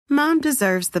Mom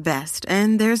deserves the best,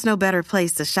 and there's no better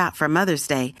place to shop for Mother's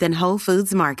Day than Whole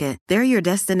Foods Market. They're your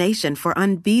destination for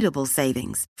unbeatable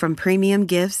savings, from premium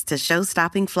gifts to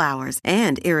show-stopping flowers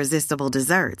and irresistible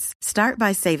desserts. Start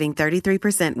by saving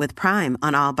 33% with Prime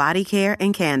on all body care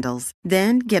and candles.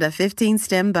 Then get a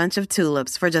 15-stem bunch of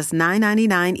tulips for just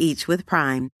 $9.99 each with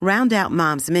Prime. Round out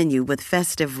Mom's menu with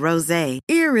festive rosé,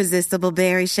 irresistible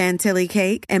berry chantilly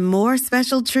cake, and more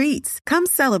special treats. Come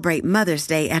celebrate Mother's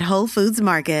Day at Whole Foods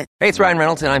Market. Hey, it's Ryan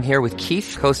Reynolds, and I'm here with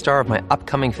Keith, co-star of my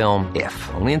upcoming film,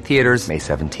 If, only in theaters May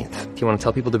 17th. Do you want to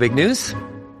tell people the big news?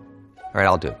 All right,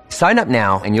 I'll do it. Sign up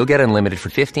now and you'll get unlimited for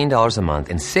 $15 a month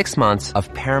and 6 months of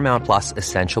Paramount Plus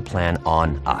Essential Plan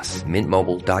on us.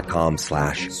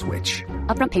 MintMobile.com/switch.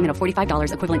 Upfront payment of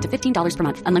 $45 equivalent to $15 per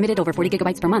month. Unlimited over 40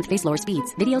 gigabytes per month. Face lower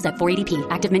speeds. Videos at 480p.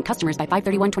 Active Mint customers by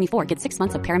 531.24 get 6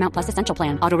 months of Paramount Plus Essential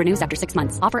Plan. Auto renews after 6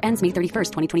 months. Offer ends May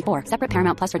 31st, 2024. Separate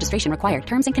Paramount Plus registration required.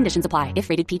 Terms and conditions apply if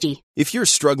rated PG. If you're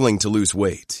struggling to lose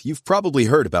weight, you've probably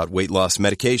heard about weight loss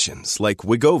medications like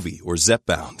Wegovy or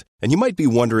Zepbound, and you might be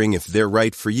wondering if they're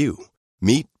right for you.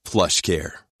 Meet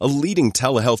PlushCare, a leading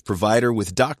telehealth provider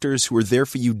with doctors who are there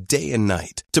for you day and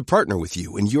night to partner with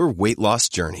you in your weight loss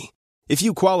journey. If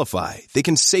you qualify, they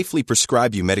can safely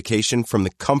prescribe you medication from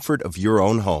the comfort of your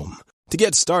own home. To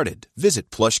get started, visit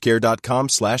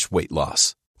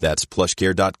plushcare.com/weightloss. That's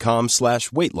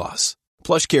plushcare.com/weightloss.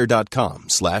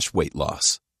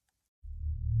 plushcare.com/weightloss.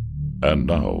 And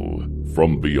now,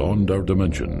 from beyond our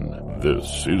dimension,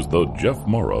 this is the Jeff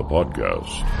Mara Podcast.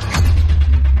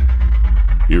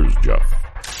 Here's Jeff.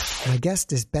 My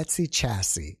guest is Betsy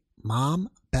Chasse, mom,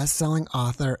 best-selling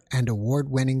author, and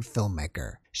award-winning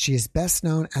filmmaker. She is best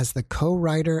known as the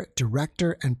co-writer,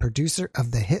 director, and producer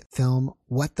of the hit film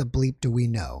What the Bleep Do We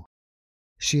Know?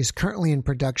 She is currently in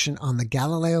production on the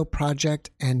Galileo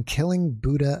Project and Killing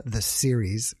Buddha the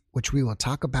series, which we will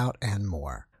talk about and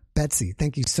more. Betsy,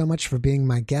 thank you so much for being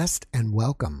my guest and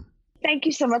welcome. Thank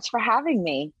you so much for having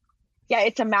me. Yeah,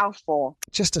 it's a mouthful.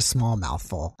 Just a small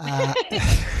mouthful.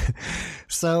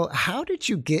 So how did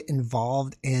you get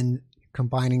involved in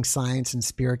combining science and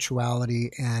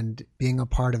spirituality and being a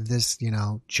part of this,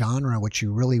 genre, which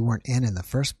you really weren't in the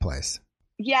first place?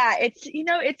 Yeah, it's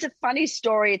a funny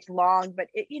story. It's long, but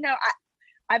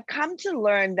I've come to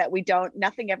learn that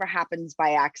nothing ever happens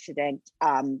by accident.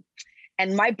 And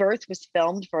my birth was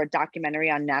filmed for a documentary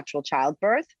on natural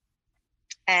childbirth.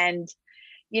 And,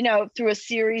 through a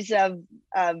series of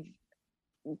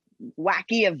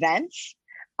wacky events,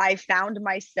 I found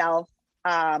myself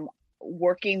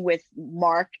working with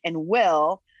Mark and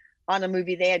Will on a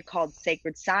movie they had called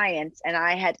Sacred Science. And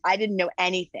I didn't know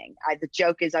anything. The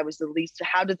joke is how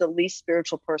did the least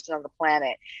spiritual person on the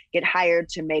planet get hired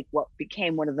to make what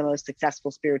became one of the most successful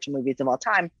spiritual movies of all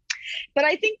time? But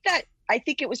I think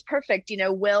it was perfect.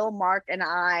 Will, Mark, and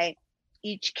I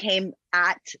each came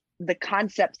at the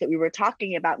concepts that we were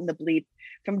talking about in the Bleep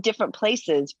from different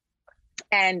places.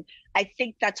 And I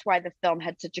think that's why the film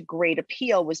had such a great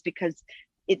appeal, was because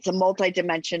it's a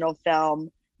multidimensional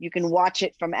film. You can watch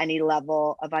it from any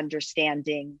level of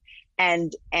understanding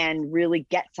and really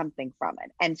get something from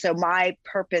it. And so my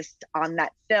purpose on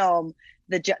that film,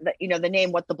 the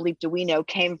name What the Bleep Do We Know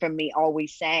came from me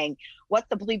always saying, what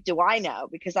the bleep do I know?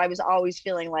 Because I was always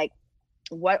feeling like,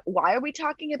 why are we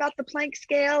talking about the Planck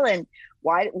scale, and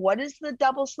what is the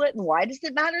double slit, and why does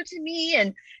it matter to me?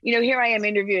 And here I am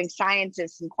interviewing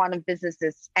scientists and quantum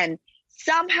physicists, and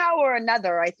somehow or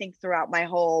another, I think throughout my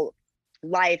whole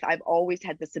life, I've always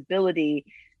had this ability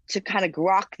to kind of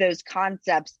grok those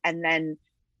concepts and then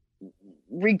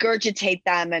regurgitate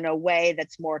them in a way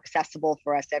that's more accessible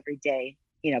for us everyday,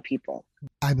 people.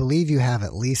 I believe you have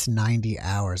at least 90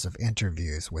 hours of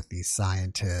interviews with these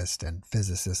scientists and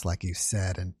physicists, like you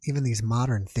said, and even these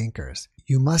modern thinkers.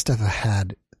 You must have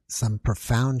had some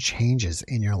profound changes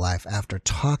in your life after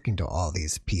talking to all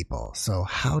these people. So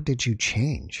how did you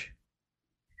change?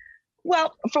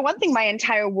 Well, for one thing, my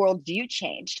entire worldview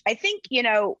changed. I think,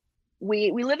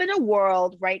 we live in a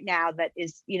world right now that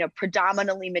is,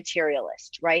 predominantly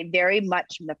materialist, right? Very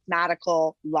much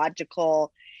mathematical,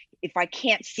 logical. If I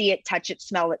can't see it, touch it,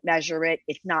 smell it, measure it,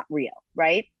 it's not real,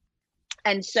 right?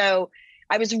 And so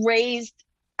I was raised,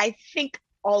 I think,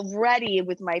 already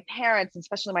with my parents,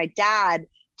 especially my dad,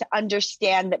 to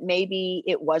understand that maybe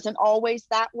it wasn't always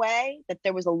that way, that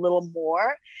there was a little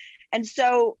more. And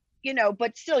so,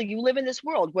 but still, you live in this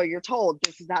world where you're told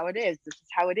this is how it is, this is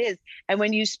how it is. And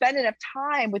when you spend enough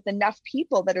time with enough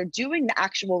people that are doing the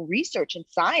actual research and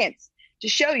science to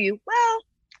show you, well,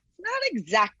 not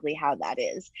exactly how that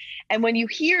is. And when you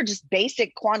hear just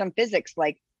basic quantum physics,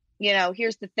 like,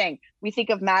 here's the thing, we think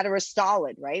of matter as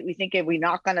solid, right? We think if we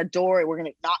knock on a door, we're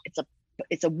going to knock, it's a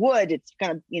it's a wood, it's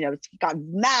gonna, it's got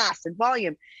mass and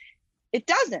volume. It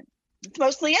doesn't. It's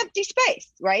mostly empty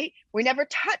space, right? We never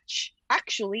touch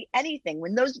actually anything.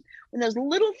 When those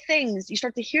little things, you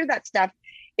start to hear that stuff,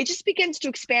 it just begins to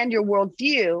expand your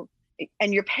worldview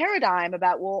and your paradigm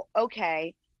about, well,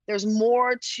 okay, there's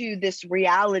more to this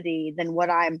reality than what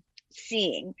I'm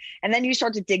seeing. And then you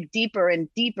start to dig deeper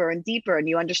and deeper and deeper, and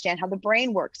you understand how the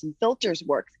brain works and filters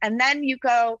works. And then you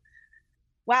go,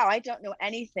 wow, I don't know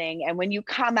anything. And when you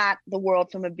come at the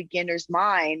world from a beginner's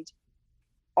mind,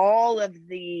 all of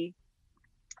the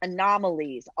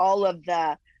anomalies, all of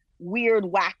the weird,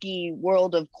 wacky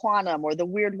world of quantum, or the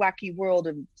weird, wacky world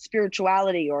of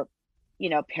spirituality, or,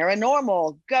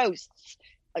 paranormal, ghosts,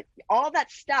 all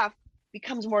that stuff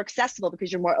becomes more accessible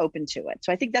because you're more open to it.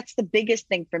 So I think that's the biggest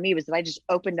thing for me, was that I just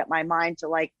opened up my mind to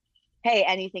like, hey,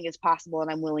 anything is possible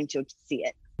and I'm willing to see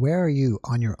it. Where are you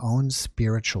on your own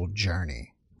spiritual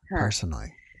journey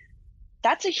personally?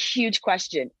 That's a huge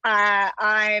question.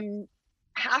 I'm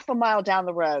half a mile down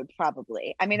the road,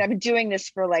 probably. I mean, I've been doing this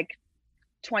for like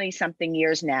 20 something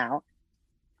years now.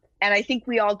 And I think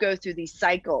we all go through these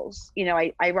cycles.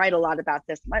 I write a lot about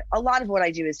this. A lot of what I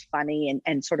do is funny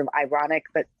and sort of ironic,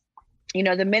 but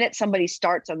the minute somebody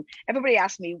starts on, everybody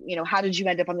asks me, how did you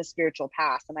end up on the spiritual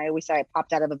path? And I always say I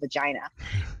popped out of a vagina,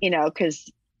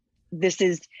 because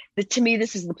to me,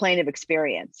 this is the plane of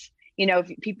experience.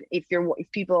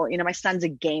 If people, my son's a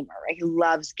gamer, right? He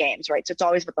loves games, right? So it's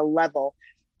always about the level.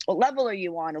 What level are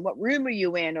you on, or what room are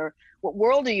you in, or what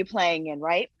world are you playing in,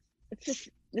 right? It's just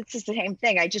the same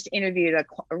thing. I just interviewed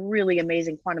a really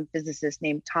amazing quantum physicist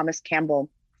named Thomas Campbell,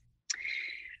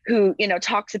 who,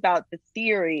 talks about the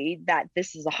theory that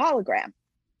this is a hologram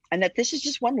and that this is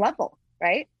just one level,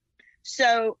 right?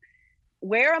 So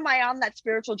where am I on that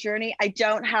spiritual journey? I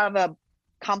don't have a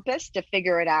compass to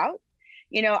figure it out.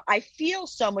 I feel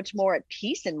so much more at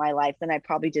peace in my life than I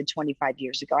probably did 25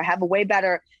 years ago. I have a way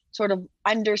better sort of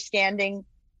understanding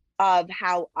of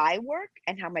how I work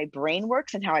and how my brain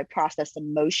works and how I process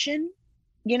emotion.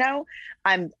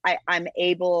 I'm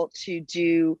able to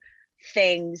do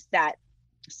things that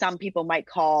some people might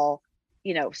call,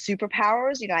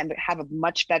 superpowers. I have a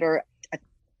much better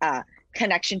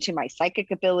connection to my psychic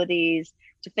abilities,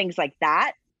 to things like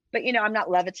that. But, I'm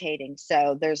not levitating.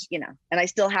 So there's, and I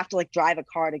still have to like drive a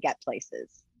car to get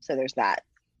places. So there's that.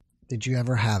 Did you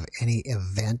ever have any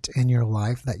event in your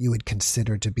life that you would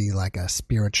consider to be like a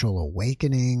spiritual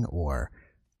awakening or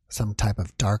some type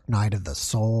of dark night of the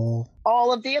soul?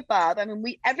 All of the above. I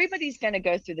mean, everybody's going to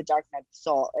go through the dark night of the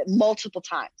soul multiple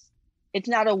times. It's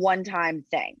not a one-time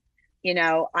thing.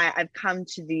 I've come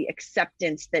to the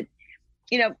acceptance that,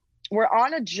 we're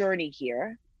on a journey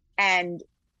here, and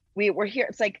we're here.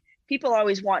 It's like people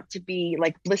always want to be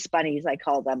like bliss bunnies, I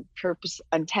call them, purpose,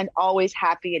 intent, always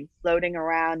happy and floating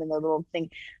around in the little thing.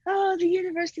 Oh, the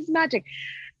universe is magic.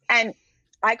 And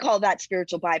I call that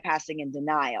spiritual bypassing and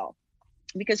denial,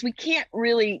 because we can't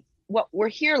really, what we're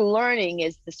here learning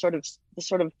is the sort of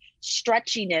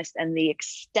stretchiness and the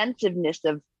extensiveness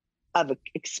of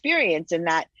experience, in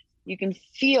that you can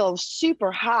feel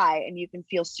super high and you can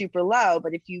feel super low,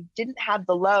 but if you didn't have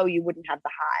the low, you wouldn't have the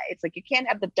high. It's like you can't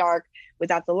have the dark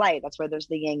without the light. That's where there's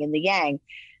the yin and the yang.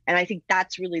 And I think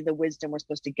that's really the wisdom we're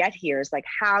supposed to get here, is like,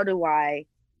 how do I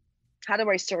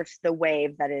surf the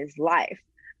wave that is life?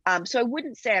 So I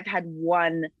wouldn't say I've had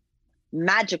one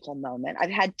magical moment. I've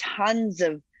had tons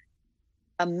of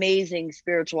amazing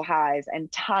spiritual highs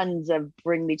and tons of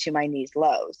bring me to my knees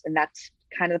lows. And that's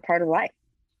kind of the part of life.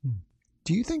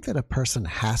 Do you think that a person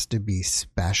has to be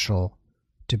special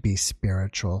to be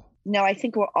spiritual? No, I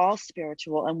think we're all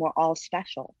spiritual and we're all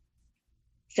special.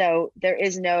 So there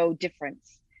is no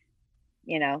difference,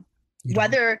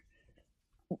 whether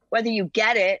you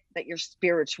get it that you're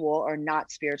spiritual or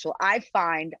not spiritual. I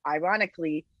find,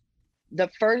 ironically,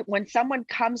 when someone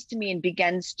comes to me and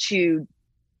begins to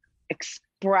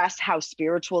express how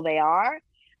spiritual they are,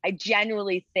 I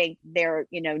genuinely think they're,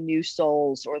 new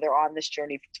souls, or they're on this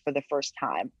journey for the first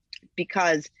time,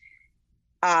 because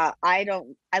I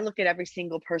look at every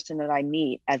single person that I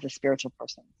meet as a spiritual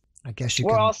person. I guess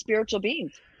we're all spiritual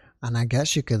beings. And I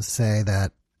guess you could say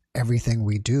that everything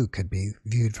we do could be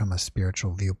viewed from a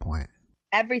spiritual viewpoint.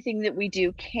 Everything that we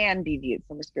do can be viewed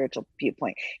from a spiritual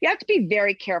viewpoint. You have to be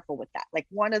very careful with that. Like,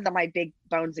 one of my big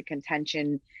bones of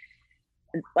contention,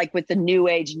 like with the new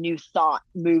age, new thought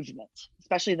movement,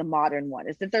 especially the modern one,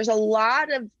 is that there's a lot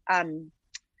of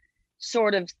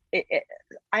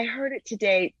I heard it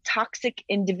today, toxic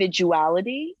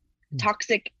individuality,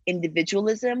 toxic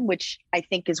individualism, which I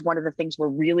think is one of the things we're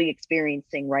really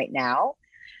experiencing right now.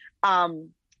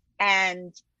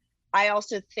 And I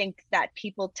also think that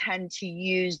people tend to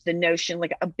use the notion,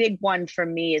 like a big one for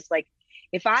me is like,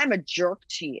 if I'm a jerk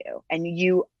to you and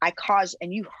you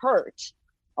hurt,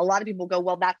 a lot of people go,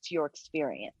 well, that's your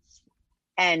experience.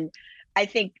 And I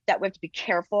think that we have to be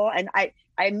careful. And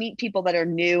I meet people that are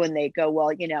new and they go,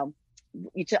 well,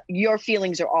 your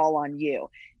feelings are all on you.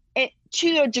 And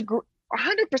to a degree,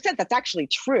 100%, that's actually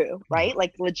true, right?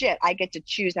 Like legit, I get to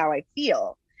choose how I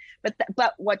feel.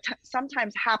 But what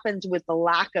sometimes happens with the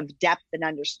lack of depth and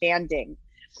understanding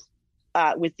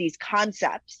with these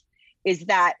concepts is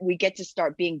that we get to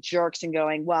start being jerks and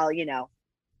going, well,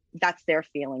 that's their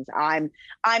feelings. I'm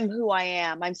who I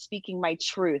am. I'm speaking my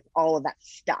truth, all of that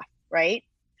stuff, right?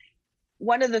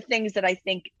 One of the things that I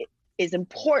think is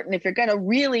important if you're going to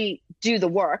really do the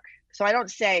work. So I don't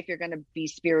say if you're going to be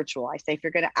spiritual, I say if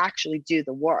you're going to actually do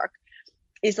the work,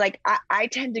 is like, I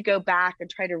tend to go back and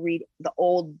try to read the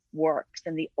old works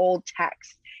and the old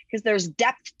texts because there's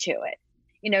depth to it.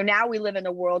 Now we live in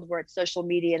a world where it's social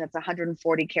media and it's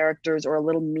 140 characters or a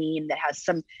little meme that has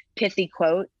some pithy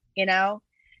quote,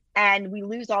 and we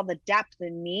lose all the depth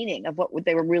and meaning of what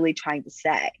they were really trying to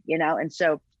say, And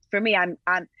so for me, I'm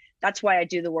that's why I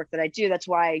do the work that I do. That's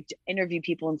why I interview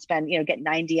people and spend, get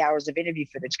 90 hours of interview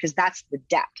footage, because that's the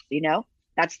depth,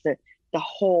 that's the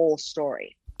whole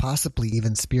story. Possibly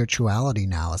even spirituality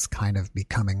now is kind of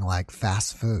becoming like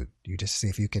fast food. You just see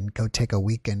if you can go take a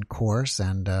weekend course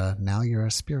and now you're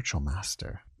a spiritual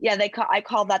master. Yeah, I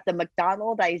call that the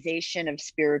McDonaldization of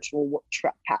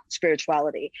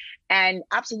spirituality. And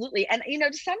absolutely. And,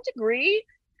 to some degree,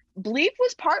 Bleep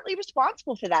was partly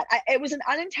responsible for that. It was an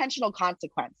unintentional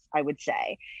consequence, I would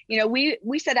say.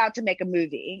 We set out to make a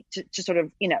movie to sort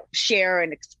of, share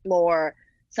and explore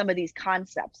some of these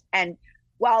concepts. And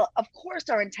while, of course,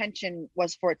 our intention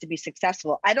was for it to be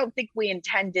successful, I don't think we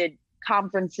intended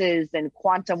conferences and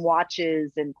quantum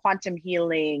watches and quantum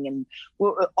healing and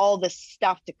all this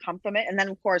stuff to come from it. And then,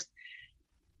 of course,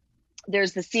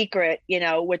 there's The Secret,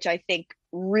 which I think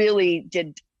really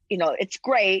did, it's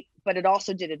great, but it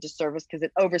also did a disservice because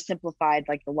it oversimplified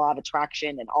like the law of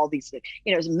attraction and all these,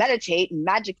 meditate and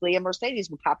magically a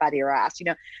Mercedes will pop out of your ass.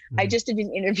 I just did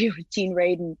an interview with Dean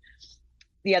Radin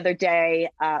the other day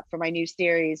for my new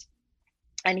series.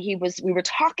 And we were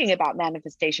talking about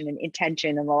manifestation and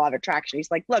intention and the law of attraction.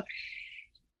 He's like, look,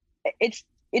 it's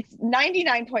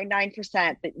 99.9%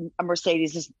 that a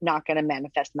Mercedes is not going to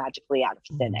manifest magically out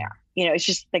of thin air. It's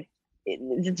just like,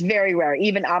 it's very rare.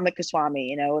 Even Amit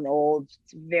Goswami, an old,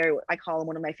 I call him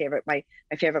one of my favorite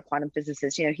quantum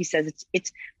physicists. He says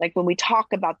it's like when we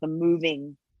talk about the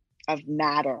moving of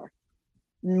matter,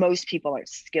 most people aren't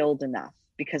skilled enough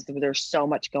because there's so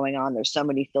much going on. There's so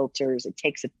many filters. It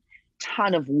takes a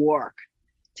ton of work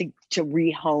to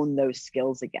re-hone those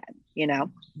skills again.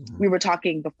 We were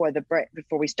talking before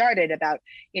we started about,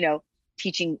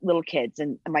 teaching little kids,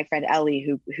 and my friend Ellie,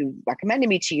 who recommended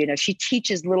me to you, she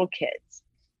teaches little kids.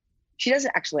 She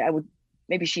doesn't actually,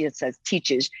 maybe she says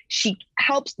teaches. She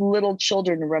helps little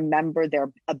children remember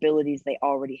their abilities they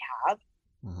already have.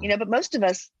 But most of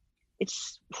us,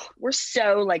 we're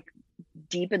so like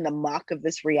deep in the muck of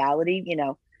this reality,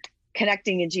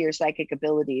 connecting into your psychic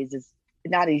abilities is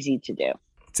not easy to do.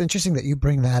 It's interesting that you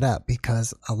bring that up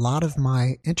because a lot of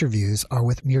my interviews are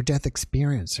with near-death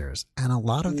experiencers. And a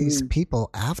lot of these people,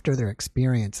 after their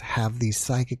experience, have these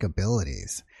psychic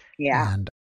abilities. Yeah. And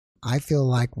I feel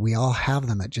like we all have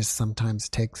them. It just sometimes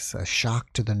takes a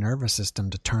shock to the nervous system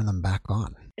to turn them back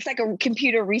on. It's like a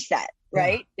computer reset,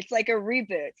 right? Yeah. It's like a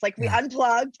reboot. It's like we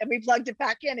unplugged and we plugged it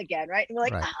back in again, right? And we're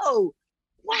like, oh,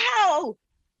 wow.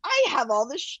 I have all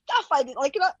this stuff I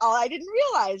didn't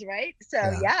realize, right? So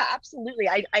yeah, absolutely.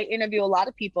 I interview a lot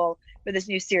of people for this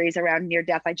new series around near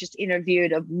death. I just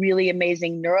interviewed a really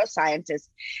amazing neuroscientist.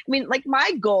 I mean, like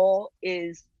my goal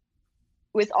is,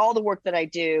 with all the work that I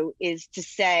do, is to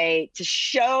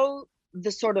show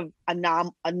the sort of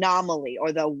anomaly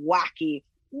or the wacky,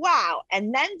 wow,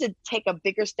 and then to take a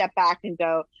bigger step back and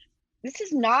go, this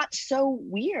is not so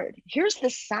weird. Here's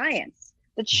the science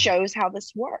that shows how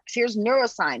this works. Here's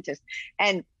neuroscientists.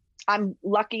 And I'm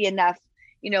lucky enough,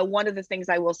 one of the things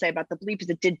I will say about the Bleep is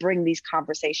it did bring these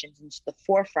conversations into the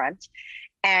forefront.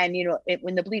 And,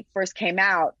 when the Bleep first came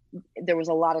out, there was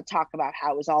a lot of talk about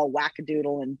how it was all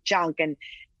wackadoodle and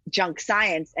junk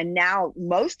science. And now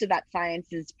most of that science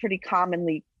is pretty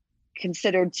commonly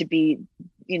considered to be,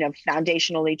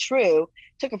 foundationally true.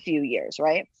 Took a few years,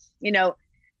 right?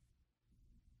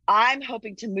 I'm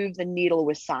hoping to move the needle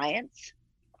with science,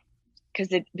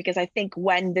 because I think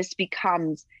when this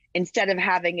becomes, instead of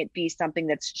having it be something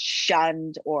that's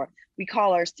shunned, or we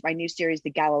call my new series the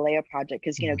Galileo Project,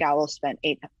 because Galileo spent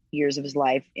 8 years of his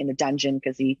life in a dungeon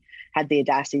because he had the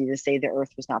audacity to say the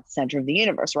Earth was not the center of the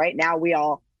universe. Right now,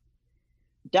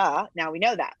 now we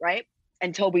know that, right?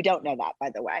 Until we don't know that, by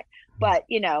the way. But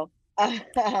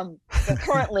but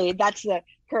currently that's the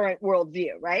current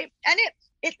worldview, right? And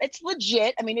it's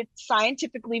legit. I mean, it's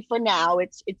scientifically, for now,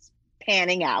 it's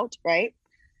panning out, right?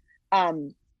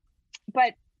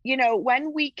 But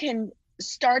when we can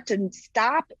start to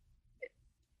stop,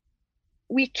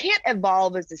 we can't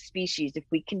evolve as a species if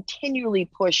we continually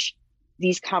push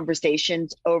these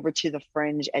conversations over to the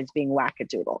fringe as being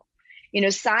wackadoodle.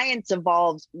 Science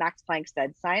evolves, Max Planck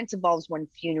said, science evolves one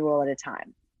funeral at a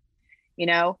time.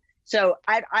 So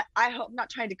I hope, I'm not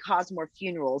trying to cause more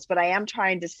funerals, but I am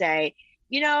trying to say,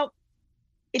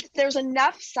 if there's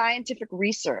enough scientific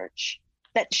research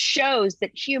that shows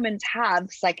that humans have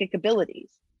psychic abilities,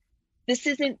 this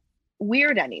isn't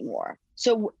weird anymore.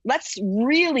 So let's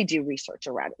really do research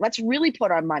around it. Let's really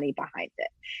put our money behind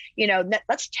it.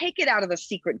 Let's take it out of the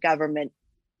secret government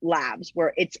labs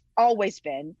where it's always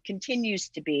been, continues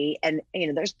to be. And,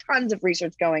 there's tons of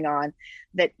research going on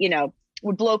that,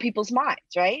 would blow people's minds,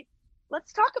 right?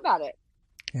 Let's talk about it.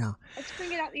 Yeah. Let's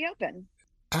bring it out in the open.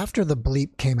 After The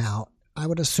Bleep came out, I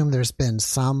would assume there's been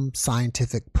some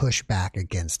scientific pushback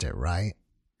against it, right?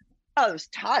 Oh, there's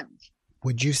tons.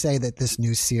 Would you say that this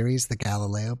new series, the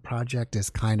Galileo Project, is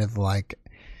kind of like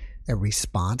a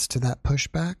response to that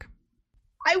pushback?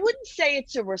 I wouldn't say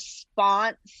it's a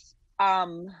response.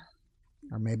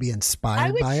 Or maybe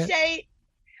inspired by it? I would say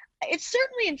it's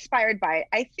certainly inspired by it.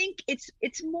 I think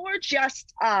it's more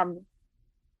just a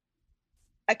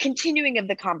continuing of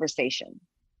the conversation.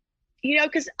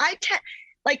 Because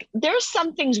there's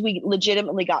some things we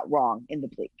legitimately got wrong in The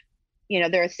Bleep.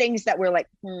 There are things that we're like,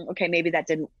 okay, maybe that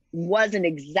wasn't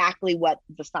exactly what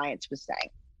the science was saying.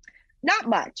 Not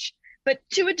much, but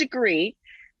to a degree.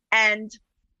 And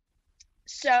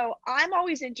so I'm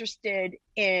always interested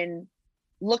in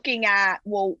looking at,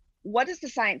 well, what does the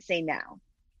science say now?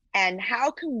 And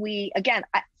how can we, again,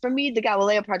 for me, the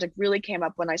Galileo Project really came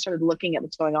up when I started looking at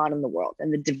what's going on in the world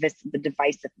and the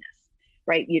divisiveness,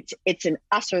 right? It's an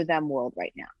us or them world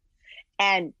right now.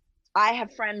 And I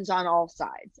have friends on all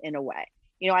sides in a way.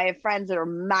 I have friends that are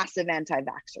massive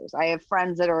anti-vaxxers. I have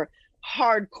friends that are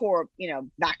hardcore,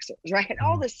 vaxxers, right? And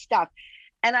all this stuff.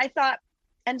 And I thought,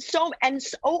 and so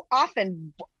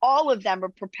often all of them are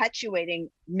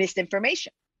perpetuating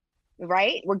misinformation,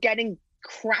 right? We're getting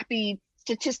crappy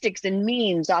statistics and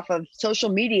memes off of social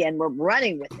media and we're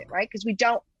running with it, right? Because we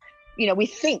don't, we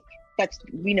think that's,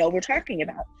 we're talking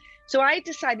about. So I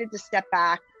decided to step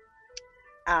back.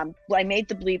 I made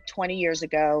The Bleep 20 years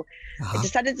ago. I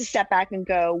decided to step back and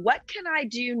go, what can I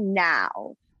do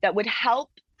now that would help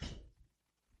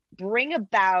bring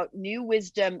about new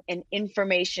wisdom and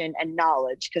information and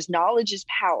knowledge, because knowledge is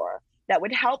power, that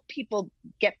would help people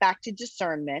get back to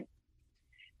discernment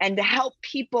and to help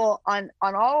people on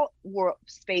all world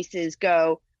spaces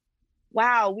go,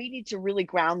 wow, we need to really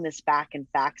ground this back in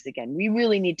facts again. We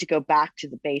really need to go back to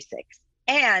the basics.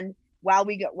 And while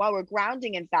we're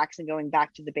grounding in facts and going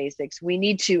back to the basics, we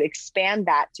need to expand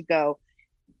that to go,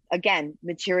 again,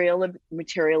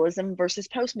 materialism versus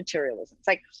post-materialism. It's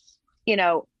like,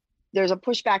 there's a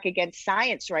pushback against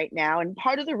science right now. And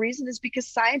part of the reason is because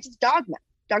science is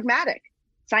dogmatic.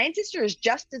 Scientists are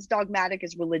just as dogmatic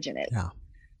as religion is. Yeah.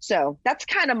 So that's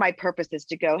kind of my purpose, is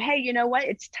to go, hey, you know what?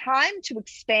 It's time to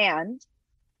expand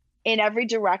in every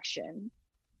direction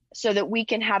so that we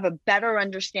can have a better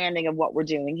understanding of what we're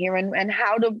doing here and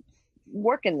how to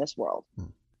work in this world.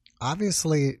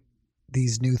 Obviously,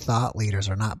 these new thought leaders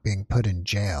are not being put in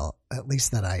jail, at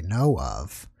least that I know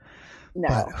of. No.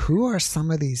 But who are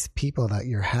some of these people that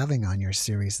you're having on your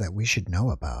series that we should know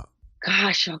about?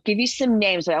 Gosh, I'll give you some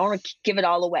names, but I don't want to give it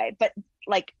all away. But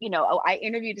I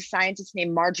interviewed a scientist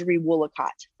named Marjorie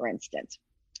Woolacott, for instance.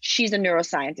 She's a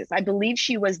neuroscientist. I believe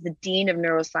she was the dean of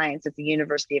neuroscience at the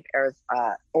University of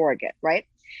Oregon, right?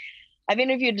 I've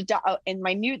interviewed in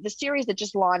the series that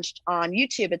just launched on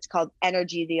YouTube. It's called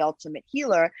Energy, the Ultimate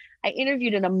Healer. I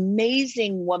interviewed an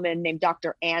amazing woman named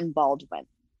Dr. Ann Baldwin,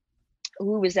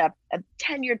 who was a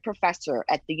tenured professor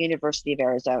at the University of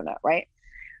Arizona, right?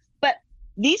 But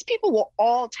these people will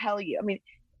all tell you,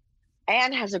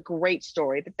 Anne has a great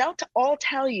story, but they'll all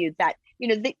tell you that,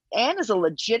 Anne is a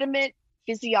legitimate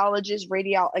physiologist,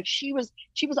 she was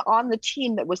on the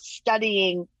team that was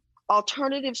studying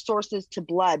alternative sources to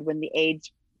blood when the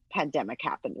AIDS pandemic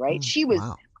happened, right? She was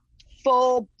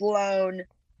full-blown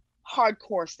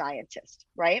hardcore scientist,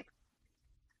 right?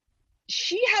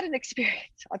 she had an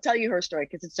experience. I'll tell you her story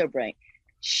because it's so brilliant.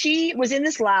 She was in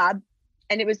this lab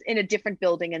and it was in a different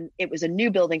building and it was a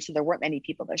new building. So there weren't many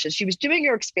people there. So she was doing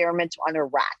her experiments on her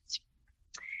rats.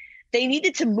 They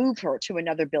needed to move her to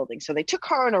another building. So they took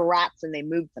her and her rats and they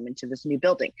moved them into this new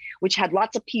building, which had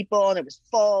lots of people and it was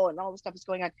full and all this stuff was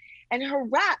going on. And her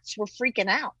rats were freaking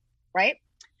out, right?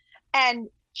 And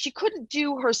she couldn't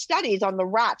do her studies on the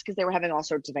rats because they were having all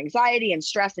sorts of anxiety and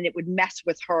stress, and it would mess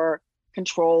with her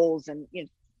controls and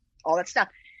all that stuff.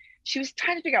 She was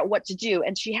trying to figure out what to do.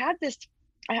 And she had this,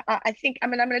 I think,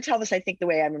 I'm going to tell this, I think the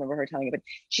way I remember her telling it, but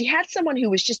she had someone who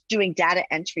was just doing data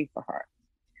entry for her.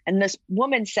 And this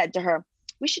woman said to her,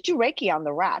 we should do Reiki on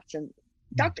the rats. And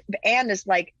Dr. Anne is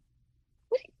like,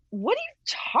 what are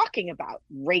you talking about?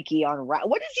 Reiki on rats?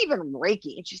 What is even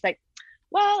Reiki? And she's like,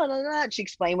 well, and she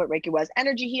explained what Reiki was,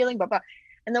 energy healing, blah, blah.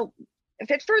 And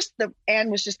at first, Anne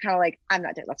was just kind of like, I'm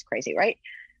not doing that's crazy, right?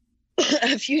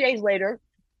 A few days later,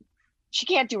 she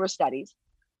can't do her studies.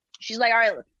 She's like, all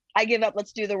right, I give up.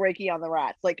 Let's do the Reiki on the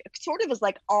rats. Like, sort of is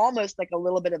like almost like a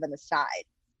little bit of an aside.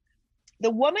 The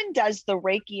woman does the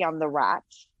Reiki on the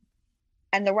rats,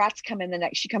 and the rats come in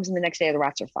she comes in the next day, the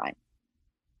rats are fine.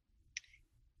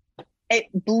 It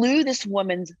blew this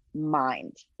woman's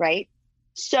mind, right?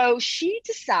 So she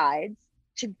decides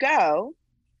to go,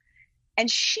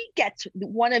 and she gets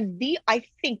one of I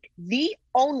think the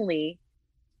only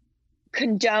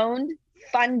condoned,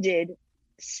 funded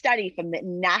study from the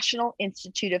National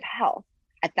Institute of Health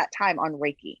at that time on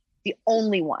Reiki, the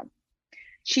only one.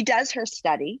 She does her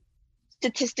study.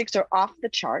 Statistics are off the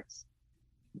charts.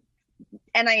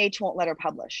 NIH won't let her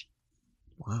publish.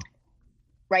 Wow.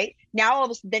 Right? Now, all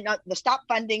of a sudden, the stop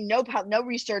funding, no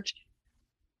research.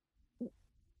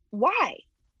 Why?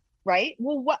 Right?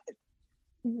 Well,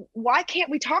 why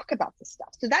can't we talk about this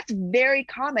stuff? So that's very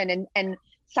common. And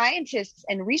scientists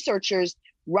and researchers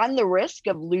run the risk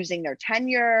of losing their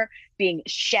tenure, being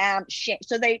sham.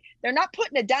 So they're not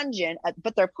put in a dungeon,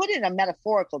 but they're put in a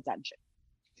metaphorical dungeon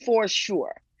for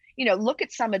sure. Look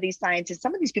at some of these scientists.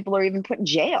 Some of these people are even put in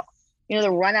jail.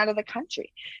 They're run out of the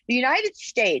country. The United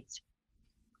States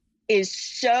is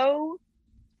so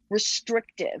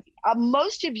restrictive.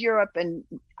 Most of Europe and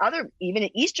even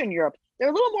in Eastern Europe, they're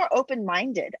a little more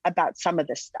open-minded about some of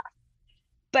this stuff.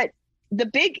 But the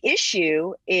big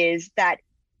issue is that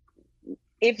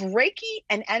if Reiki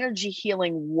and energy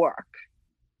healing work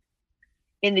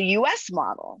in the US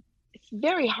model, it's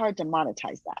very hard to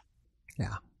monetize that.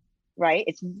 Yeah. Right?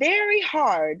 It's very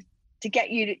hard to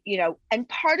get you to, and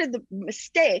part of the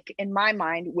mistake in my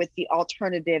mind with the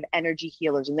alternative energy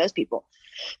healers and those people,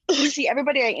 see,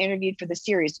 everybody I interviewed for the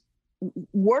series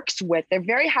they're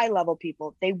very high level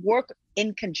people. They work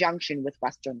in conjunction with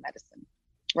Western medicine,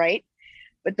 right?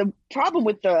 But the problem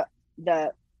with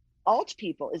the alt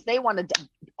people is they want to,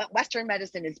 Western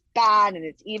medicine is bad and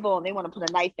it's evil and they want to put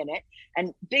a knife in it.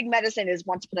 And big medicine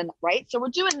wants to put right? So we're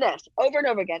doing this over and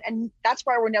over again. And that's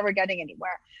why we're never getting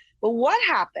anywhere. But what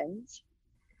happens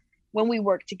when we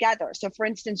work together? So for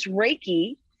instance,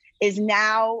 Reiki is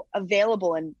now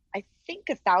available in, I think,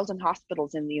 1,000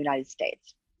 hospitals in the United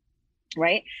States,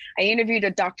 right? I interviewed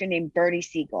a doctor named Bertie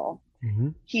Siegel. Mm-hmm.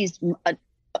 He's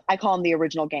I call him the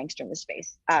original gangster in the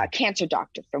space, cancer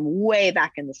doctor from way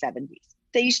back in the 70s.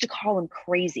 They used to call him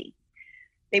crazy.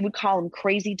 They would call him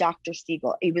Crazy Dr.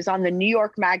 Siegel. He was on the New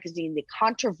York Magazine, the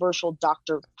controversial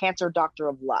cancer doctor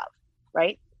of love,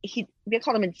 right? They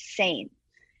called him insane.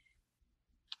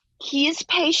 His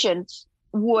patients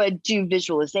would do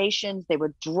visualizations. They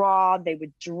would draw, they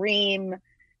would dream,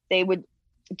 they would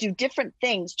do different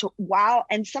things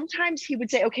and sometimes he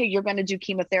would say, okay, you're going to do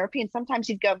chemotherapy. And sometimes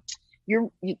he'd go,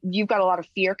 you've got a lot of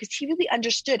fear, because he really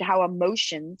understood how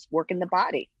emotions work in the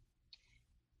body.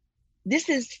 This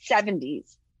is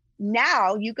 70s.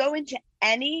 Now you go into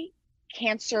any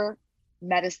cancer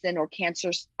medicine or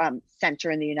cancer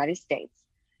center in the United States,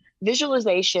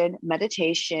 visualization,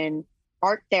 meditation,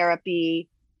 art therapy,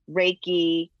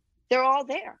 Reiki, they're all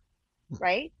there,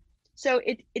 right? So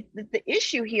the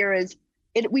issue here is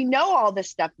we know all this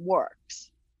stuff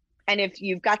works. And if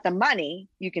you've got the money,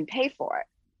 you can pay for it.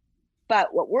 But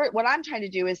what I'm trying to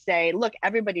do is say, look,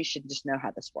 everybody should just know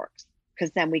how this works,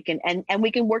 because then we can, and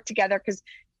we can work together. Because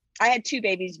I had 2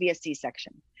 babies via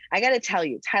C-section. I got to tell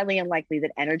you, it's highly unlikely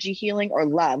that energy healing or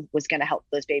love was going to help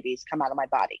those babies come out of my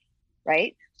body,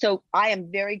 right? So I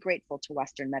am very grateful to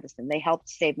Western medicine. They helped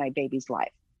save my baby's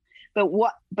life. But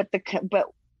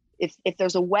if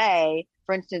there's a way,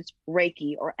 for instance,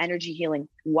 Reiki or energy healing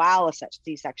while a such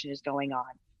C-section is going on,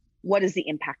 what is the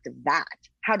impact of that?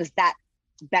 How does that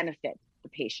benefit the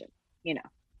patient?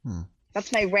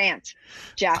 That's my rant,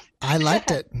 Jeff. I liked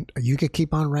it. You could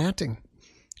keep on ranting.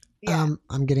 Yeah.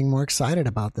 I'm getting more excited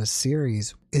about this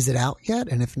series. Is it out yet?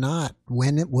 And if not,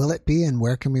 will it be, and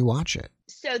where can we watch it?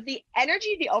 So the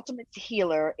Energy, the Ultimate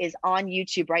Healer is on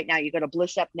YouTube right now. You go to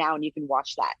Bliss Up now and you can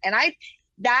watch that. And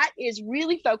that is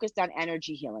really focused on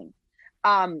energy healing.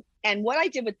 And what I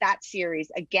did with that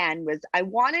series, again, was I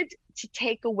wanted to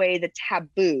take away the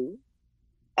taboo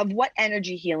of what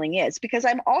energy healing is, because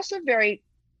I'm also very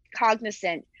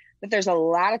cognizant that there's a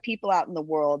lot of people out in the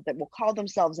world that will call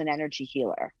themselves an energy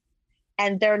healer,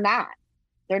 and they're not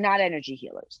energy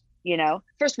healers.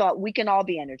 First of all, we can all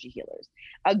be energy healers.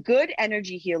 A good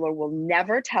energy healer will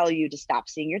never tell you to stop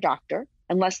seeing your doctor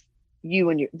unless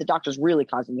the doctor's really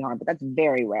causing you harm, but that's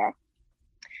very rare.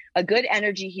 A good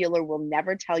energy healer will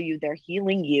never tell you they're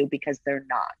healing you, because they're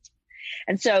not.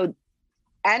 And so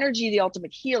Energy, the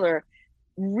Ultimate Healer,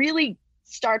 really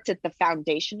starts at the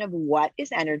foundation of what is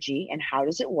energy and how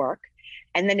does it work.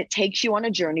 And then it takes you on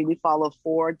a journey. We follow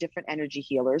 4 different energy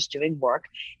healers doing work.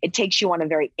 It takes you on a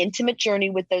very intimate journey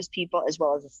with those people, as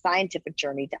well as a scientific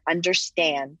journey to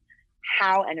understand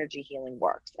how energy healing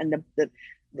works. And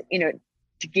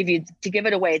to give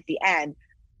it away at the end,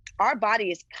 our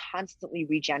body is constantly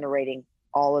regenerating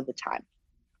all of the time.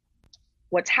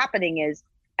 What's happening is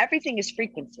everything is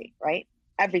frequency, right?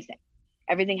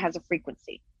 Everything has a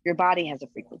frequency. Your body has a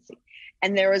frequency.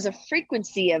 And there is a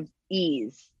frequency of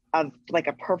ease, of like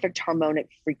a perfect harmonic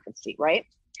frequency, right?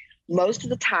 Most of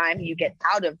the time you get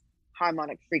out of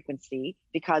harmonic frequency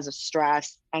because of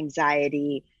stress,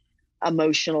 anxiety,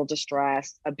 emotional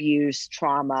distress, abuse,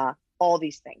 trauma, all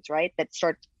these things, right? That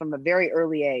start from a very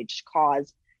early age,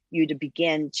 cause you to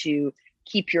begin to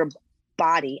keep your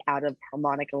body out of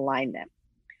harmonic alignment.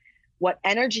 What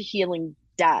energy healing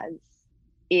does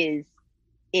is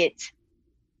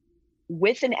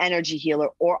with an energy healer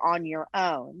or on your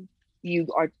own, you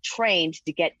are trained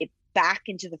to get it back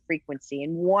into the frequency.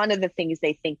 And one of the things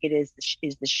they think it is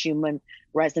the Schumann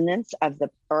resonance of the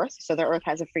earth. So the earth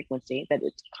has a frequency that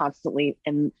it's constantly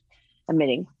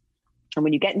emitting. And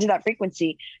when you get into that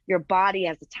frequency, your body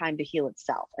has the time to heal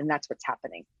itself. And that's what's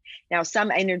happening. Now,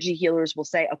 some energy healers will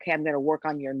say, okay, I'm going to work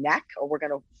on your neck, or we're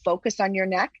going to focus on your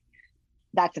neck.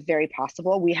 That's very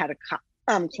possible. We had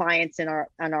clients in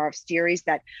our series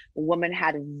that a woman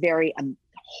had a very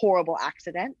horrible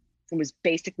accident and was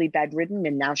basically bedridden,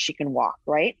 and now she can walk,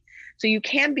 right? So you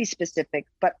can be specific,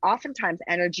 but oftentimes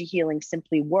energy healing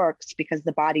simply works because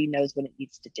the body knows what it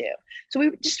needs to do. So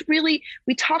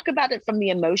we talk about it from the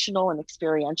emotional and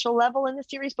experiential level in the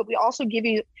series, but we also give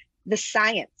you the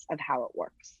science of how it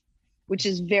works, which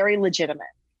is very legitimate.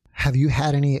 Have you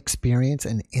had any experience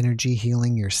in energy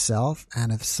healing yourself?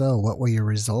 And if so, what were your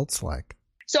results like?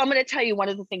 So I'm going to tell you, one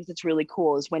of the things that's really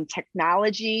cool is when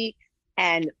technology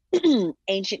and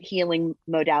ancient healing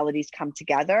modalities come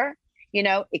together,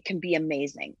 it can be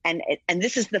amazing. And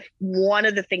this is one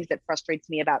of the things that frustrates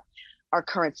me about our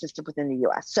current system within the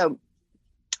US. So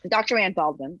Dr. Ann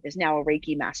Baldwin is now a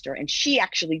Reiki master, and she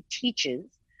actually teaches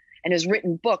and has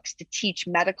written books to teach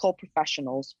medical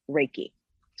professionals Reiki.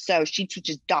 So she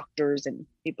teaches doctors and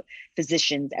people,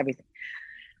 physicians, everything.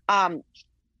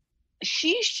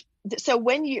 So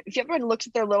if everyone looks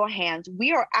at their little hands,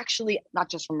 we are actually, not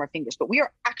just from our fingers, but we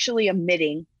are actually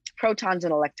emitting protons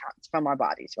and electrons from our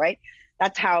bodies, right?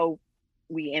 That's how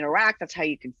we interact. That's how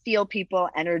you can feel people,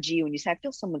 energy. When you say, I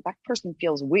feel that person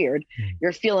feels weird,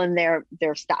 you're feeling their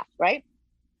stuff, right?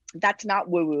 That's not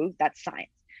woo-woo, that's science.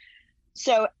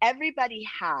 So everybody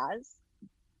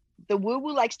the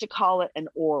woo-woo likes to call it an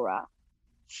aura.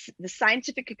 The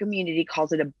scientific community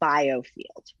calls it a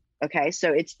biofield. Okay,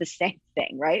 so it's the same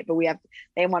thing, right? But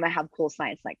they want to have cool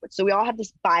science language. So we all have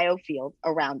this biofield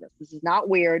around us. This is not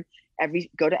weird.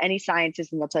 Go to any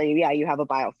scientist and they'll tell you, yeah, you have a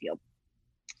biofield.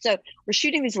 So we're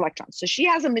shooting these electrons. So she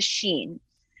has a machine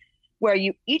where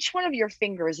each one of your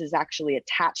fingers is actually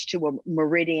attached to a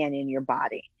meridian in your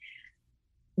body.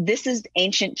 This is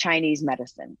ancient Chinese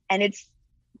medicine, and it's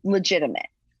legitimate.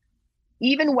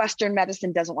 Even Western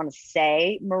medicine doesn't want to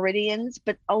say meridians,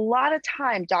 but a lot of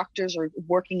time doctors are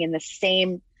working in the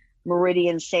same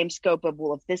meridian, same scope of,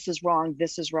 well, if this is wrong,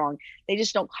 this is wrong. They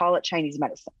just don't call it Chinese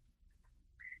medicine.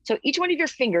 So each one of your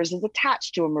fingers is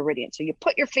attached to a meridian. So you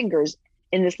put your fingers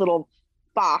in this little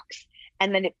box,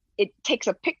 and then it takes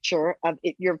a picture of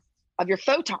your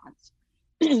photons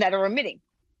that are emitting.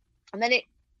 And then it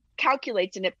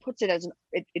calculates and it puts it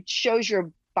it shows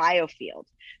your biofield.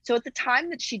 So at the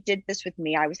time that she did this with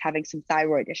me, I was having some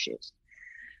thyroid issues.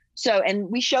 So, and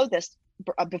we show this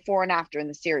before and after in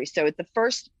the series. So at the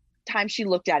first time she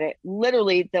looked at it,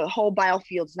 literally the whole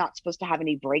biofield's not supposed to have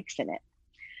any breaks in it.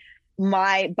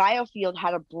 My biofield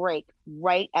had a break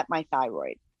right at my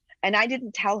thyroid. And I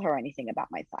didn't tell her anything about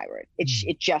my thyroid.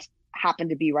 It just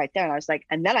happened to be right there. And I was like,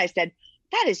 and then I said,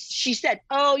 she said,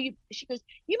 she goes,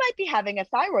 you might be having a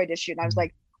thyroid issue. And I was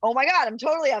like, oh my God, I'm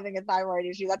totally having a thyroid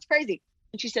issue. That's crazy.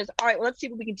 And she says, all right, well, let's see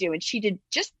what we can do. And she did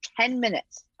just 10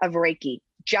 minutes of Reiki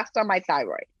just on my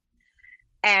thyroid.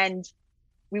 And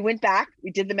we went back,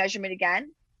 we did the measurement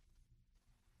again.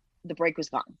 The break was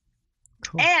gone.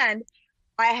 Cool. And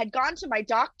I had gone to my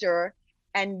doctor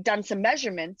and done some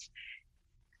measurements.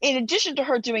 In addition to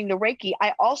her doing the Reiki,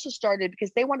 I also started,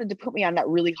 because they wanted to put me on that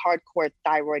really hardcore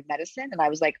thyroid medicine. And I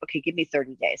was like, okay, give me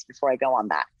 30 days before I go on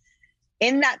that.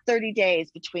 In that 30 days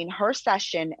between her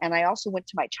session, and I also went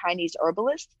to my Chinese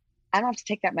herbalist, I don't have to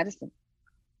take that medicine,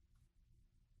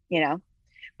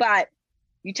 but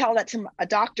you tell that to a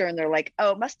doctor and they're like,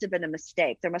 oh, it must have been a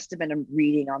mistake. There must have been a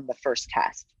reading on the first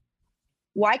test.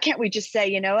 Why can't we just say,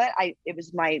 you know what? It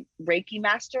was my Reiki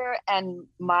master and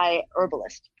my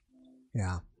herbalist.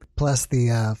 Yeah. Plus,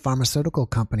 the pharmaceutical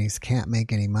companies can't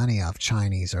make any money off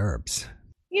Chinese herbs.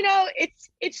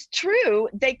 It's true.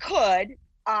 They could.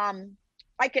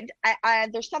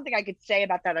 There's something I could say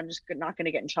about that. I'm just not going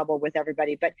to get in trouble with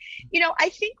everybody. But, I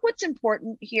think what's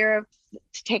important here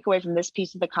to take away from this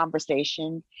piece of the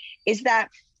conversation is that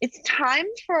it's time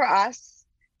for us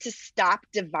to stop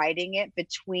dividing it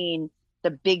between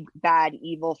the big, bad,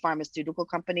 evil pharmaceutical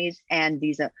companies and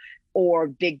these or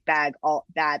big bad alt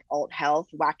health,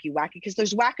 wacky, because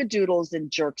there's wackadoodles and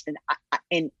jerks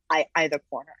in either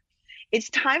corner. It's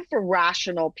time for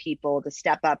rational people to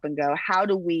step up and go, how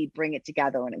do we bring it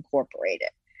together and incorporate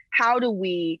it? How do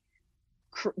we,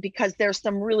 because there's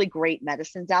some really great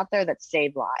medicines out there that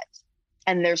save lives.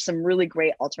 And there's some really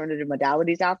great alternative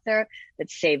modalities out there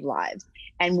that save lives.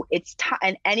 And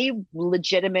and any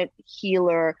legitimate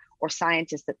healer or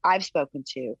scientist that I've spoken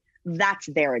to, that's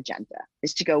their agenda,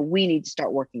 is to go, we need to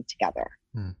start working together.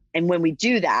 And when we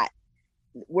do that,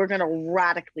 we're going to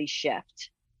radically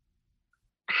shift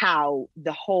how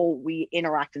we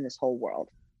interact in this whole world.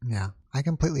 Yeah, I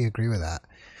completely agree with that.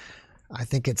 I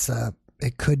think it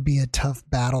could be a tough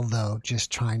battle though,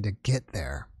 just trying to get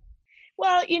there.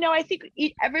 Well, I think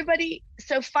everybody,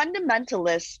 so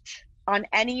fundamentalists on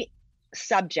any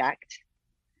subject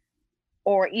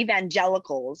or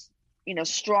evangelicals,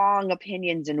 strong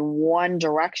opinions in one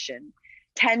direction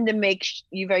tend to make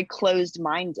you very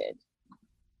closed-minded.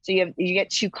 So you get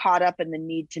too caught up in the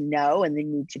need to know and the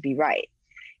need to be right.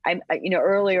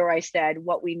 Earlier I said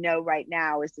what we know right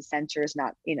now is the center is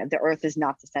not, the earth is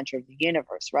not the center of the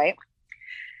universe, right?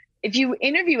 If you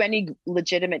interview any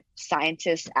legitimate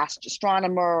scientist,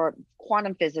 astronomer,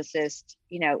 quantum physicist,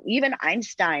 even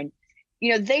Einstein,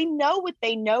 they know what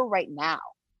they know right now,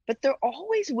 but they're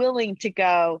always willing to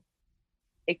go,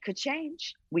 it could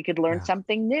change. We could learn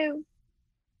something new.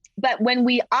 But when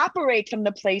we operate from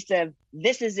the place of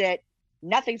this is it,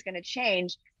 nothing's going to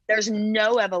change, there's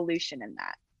no evolution in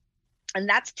that. And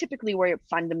that's typically where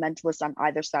fundamentalists on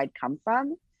either side come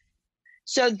from.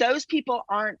 So those people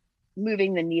aren't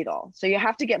moving the needle. So you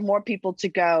have to get more people to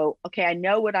go, okay, I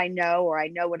know what I know, or I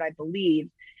know what I believe.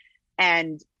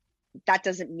 And that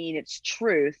doesn't mean it's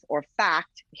truth or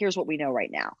fact. Here's what we know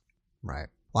right now. Right.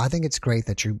 Well, I think it's great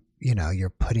that you're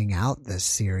putting out this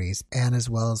series, and as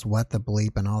well as What the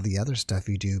Bleep and all the other stuff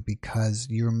you do, because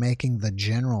you're making the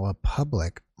general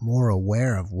public more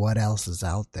aware of what else is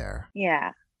out there.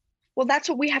 Yeah. Well, that's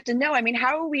what we have to know. I mean,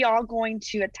 how are we all going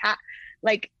to attack?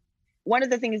 Like, one of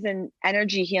the things in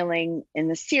energy healing in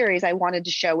the series, I wanted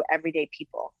to show everyday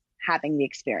people having the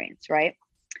experience, right?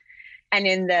 And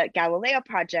in the Galileo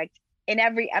Project, in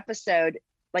every episode,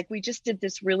 like we just did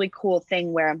this really cool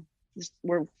thing where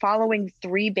we're following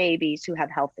 3 babies who have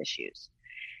health issues.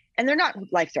 And they're not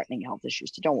life-threatening health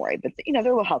issues, so don't worry, but they're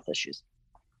little health issues.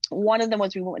 One of them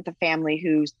was we went with a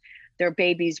family their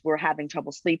babies were having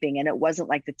trouble sleeping, and it wasn't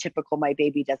like the typical my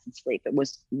baby doesn't sleep. It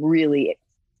was really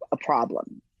a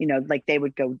problem. Like they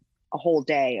would go a whole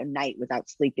day or night without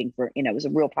sleeping it was a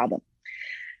real problem.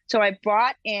 So I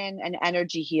brought in an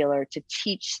energy healer to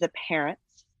teach the parents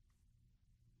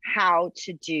how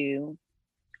to do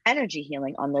energy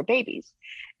healing on their babies.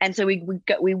 And so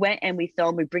we went and we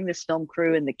filmed, we bring this film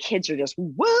crew, and the kids are just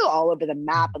woo all over the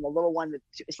map, and the little one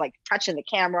was like touching the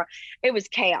camera. It was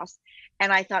chaos.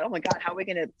 And I thought, oh my God, how are we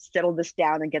going to settle this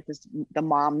down and get this? The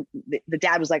mom, the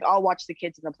dad was like, I'll watch the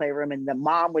kids in the playroom. And the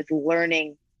mom was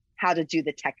learning how to do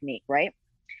the technique, right?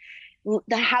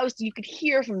 The house, you could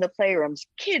hear from the playrooms,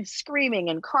 kids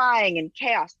screaming and crying and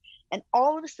chaos. And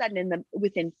all of a sudden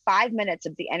within 5 minutes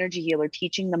of the energy healer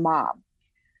teaching the mom,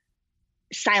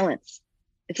 silence.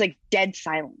 It's like dead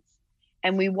silence.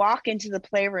 And we walk into the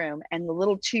playroom and the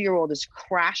little 2-year-old is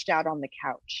crashed out on the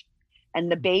couch.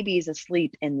 and the baby's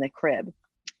asleep in the crib.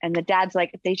 And the dad's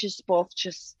like, they just both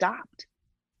just stopped.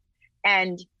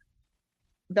 And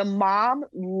the mom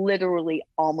literally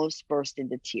almost burst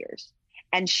into tears.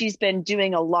 And she's been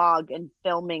doing a log and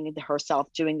filming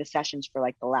herself doing the sessions for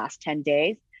like the last 10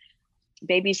 days.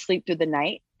 Babies sleep through the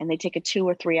night and they take a 2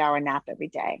 or 3 hour nap every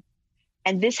day.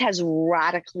 And this has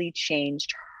radically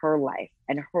changed her life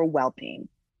and her well-being.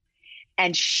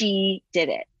 And she did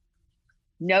it.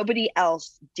 Nobody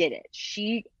else did it.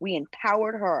 We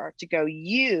empowered her to go,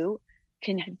 you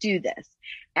can do this.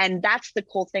 And that's the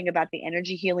cool thing about the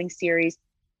Energy Healing series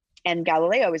and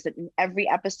Galileo, is that in every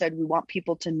episode, we want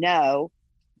people to know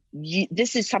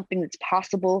this is something that's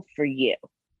possible for you.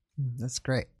 That's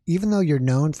great. Even though you're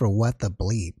known for What the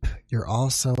Bleep, you're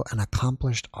also an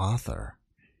accomplished author.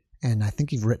 And I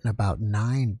think you've written about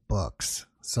 9 books.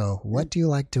 So what do you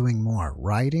like doing more,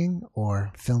 writing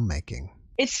or filmmaking?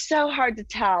 It's so hard to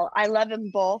tell. I love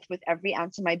them both with every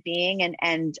ounce of my being.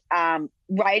 And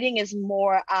writing is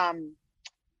more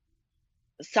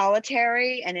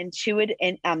solitary and intuitive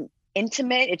and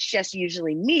intimate. It's just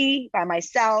usually me by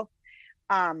myself.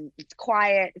 It's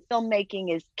quiet.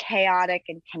 Filmmaking is chaotic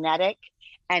and kinetic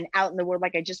and out in the world.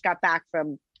 Like I just got back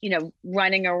from,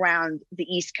 running around the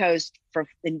East Coast for,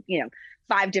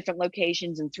 5 different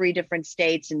locations in 3 different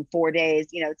states in 4 days.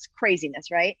 It's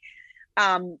craziness, right?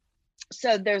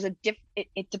 So there's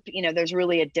there's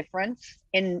really a difference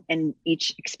in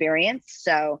each experience.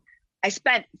 So I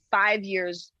spent 5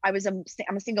 years, I'm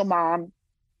a single mom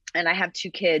and I have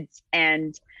 2 kids,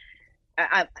 and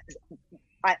I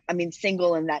mean,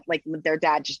 single in that like their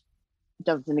dad just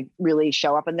doesn't really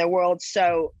show up in their world.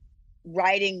 So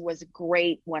writing was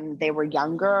great when they were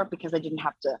younger because I didn't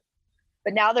have to,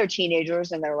 but now they're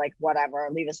teenagers and they're like, whatever,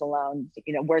 leave us alone.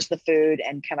 Where's the food?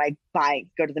 And can I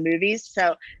go to the movies?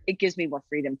 So it gives me more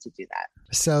freedom to do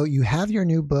that. So you have your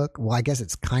new book. Well, I guess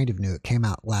it's kind of new. It came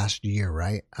out last year,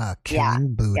 right?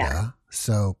 Killing Buddha. Yeah.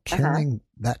 So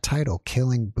that title,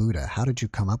 Killing Buddha, how did you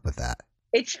come up with that?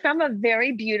 It's from a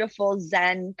very beautiful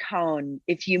Zen koan.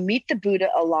 If you meet the Buddha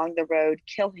along the road,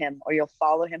 kill him or you'll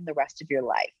follow him the rest of your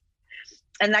life.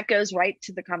 And that goes right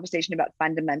to the conversation about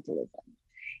fundamentalism.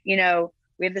 We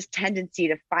have this tendency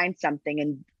to find something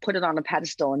and put it on a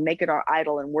pedestal and make it our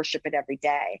idol and worship it every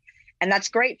day. And that's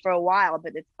great for a while,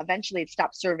 but eventually it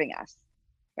stops serving us,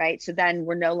 right? So then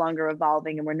we're no longer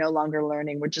evolving and we're no longer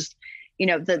learning. We're just,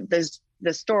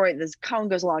 the story, this koan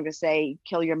goes along to say,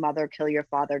 kill your mother, kill your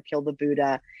father, kill the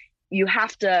Buddha. You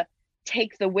have to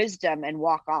take the wisdom and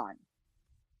walk on.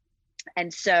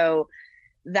 And so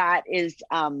that is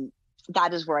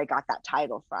where I got that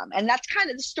title from. And that's kind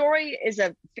of, the story is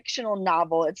a fictional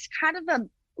novel. It's kind of a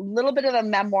little bit of a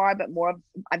memoir, but more of,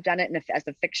 I've done it as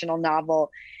a fictional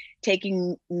novel,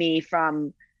 taking me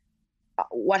from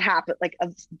what happened, like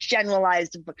a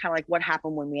generalized, but kind of like what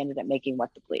happened when we ended up making What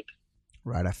the Bleep.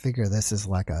 Right. I figure this is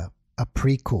like a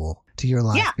prequel to your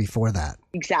life before that.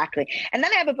 Exactly. And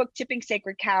then I have a book, Tipping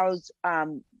Sacred Cows,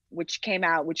 which came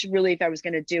out, which really, if I was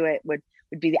going to do it, would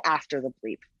be the after the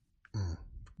Bleep.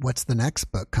 What's the next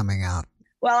book coming out?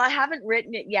 Well, I haven't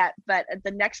written it yet, but the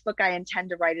next book I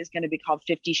intend to write is going to be called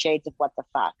 50 Shades of What the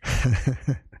Fuck.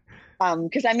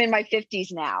 Because I'm in my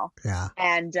 50s now. Yeah.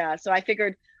 And so I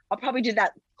figured I'll probably do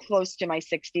that close to my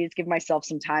 60s, give myself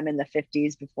some time in the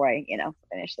 50s before I,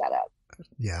 finish that up.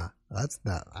 Yeah, I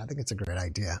think it's a great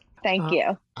idea. Thank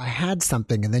you. I had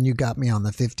something and then you got me on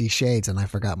the 50 Shades and I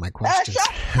forgot my questions.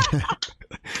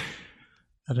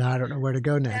 And I don't know where to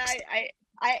go next.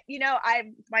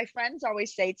 My friends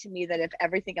always say to me that if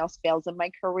everything else fails in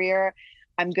my career,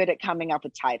 I'm good at coming up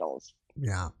with titles.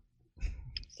 Yeah.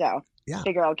 So I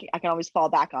figure I can always fall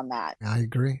back on that. I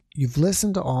agree. You've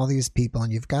listened to all these people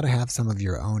and you've got to have some of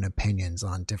your own opinions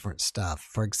on different stuff.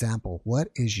 For example, what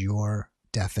is your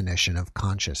definition of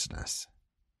consciousness?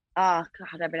 Oh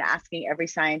God, I've been asking every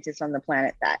scientist on the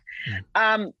planet that.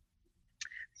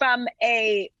 From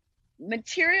a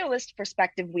materialist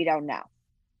perspective, we don't know.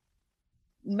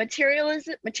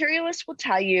 Materialists will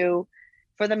tell you,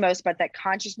 for the most part, that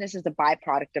consciousness is a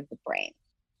byproduct of the brain.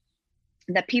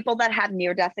 That people that have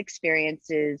near-death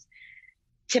experiences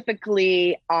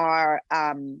typically are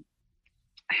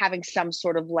having some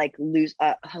sort of like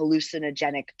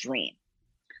hallucinogenic dream.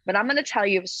 But I'm going to tell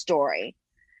you a story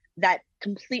that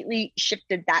completely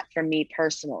shifted that for me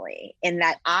personally, in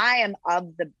that I am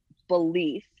of the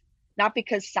belief, not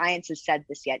because science has said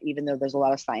this yet, even though there's a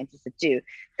lot of scientists that do,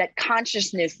 that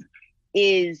consciousness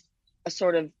is a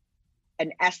sort of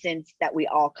an essence that we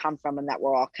all come from and that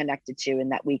we're all connected to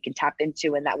and that we can tap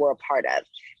into and that we're a part of.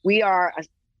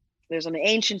 There's an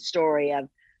ancient story of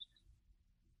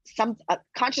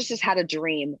consciousness had a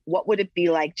dream. What would it be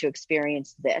like to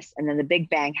experience this? And then the Big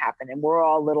Bang happened, and we're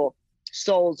all little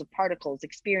souls of particles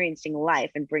experiencing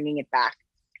life and bringing it back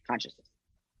to consciousness.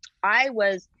 I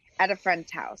was at a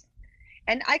friend's house,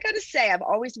 and I got to say, I've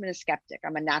always been a skeptic.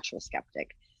 I'm a natural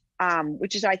skeptic,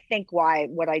 which is, I think, why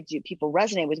what I do, people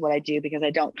resonate with what I do, because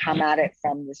I don't come at it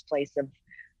from this place of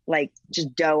like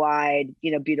just doe-eyed,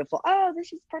 beautiful. Oh,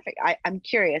 this is perfect. I'm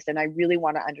curious, and I really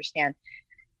want to understand.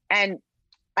 And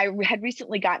I had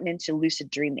recently gotten into lucid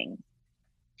dreaming,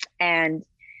 and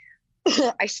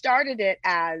I started it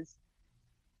as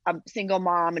a single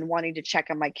mom and wanting to check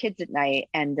on my kids at night.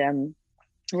 And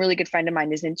a really good friend of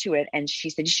mine is into it. And she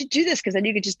said, you should do this, because then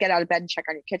you could just get out of bed and check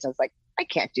on your kids. I was like, I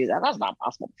can't do that. That's not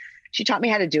possible. She taught me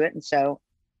how to do it. And so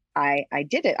I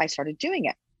did it. I started doing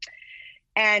it.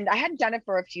 And I hadn't done it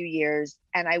for a few years.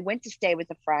 And I went to stay with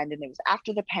a friend, and it was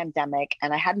after the pandemic.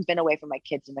 And I hadn't been away from my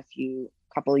kids in a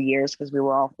couple of years, because we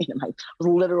were all, I was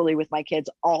literally with my kids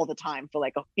all the time for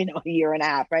like, a year and a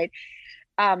half. Right.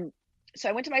 So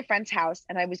I went to my friend's house,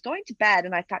 and I was going to bed,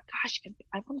 and I thought, gosh,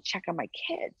 I want to check on my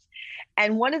kids.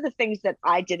 And one of the things that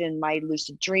I did in my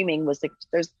lucid dreaming was like,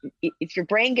 if your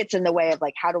brain gets in the way of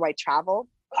like, how do I travel?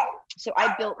 So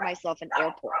I built myself an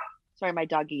airport. Sorry, my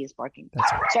doggy is barking.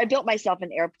 That's right. So I built myself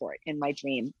an airport in my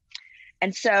dream.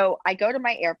 And so I go to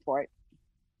my airport,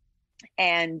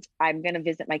 and I'm going to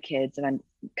visit my kids, and I'm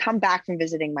come back from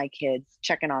visiting my kids,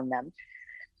 checking on them.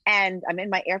 And I'm in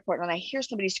my airport, and I hear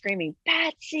somebody screaming,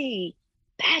 Betsy,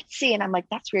 Betsy. And I'm like,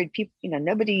 that's weird. People,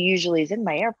 nobody usually is in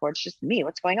my airport. It's just me.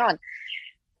 What's going on?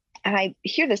 And I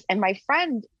hear this, and my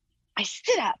friend, I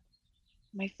sit up.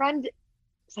 My friend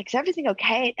is like, is everything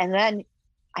okay? And then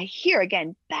I hear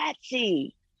again,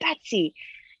 Betsy, Betsy.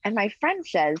 And my friend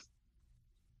says,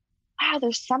 wow,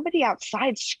 there's somebody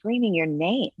outside screaming your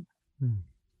name.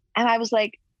 And I was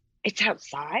like, it's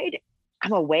outside?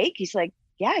 I'm awake? He's like,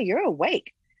 yeah, you're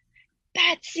awake.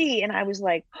 Betsy. And I was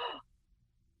like, oh.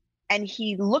 And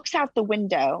he looks out the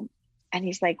window, and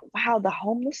he's like, wow, the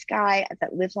homeless guy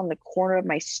that lives on the corner of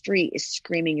my street is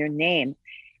screaming your name.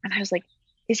 And I was like,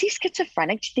 is he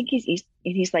schizophrenic? Do you think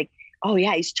he's like, oh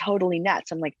yeah, he's totally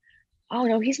nuts. I'm like, oh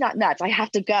no, he's not nuts. I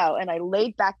have to go. And I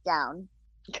laid back down,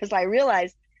 because I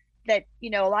realized that,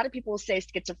 a lot of people will say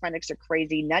schizophrenics are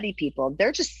crazy, nutty people.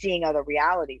 They're just seeing other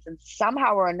realities. And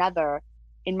somehow or another,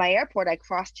 in my airport, I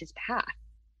crossed his path,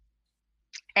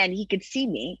 and he could see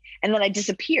me, and then I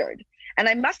disappeared. And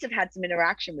I must have had some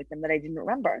interaction with him that I didn't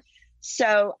remember.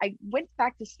 So I went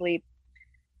back to sleep.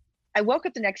 I woke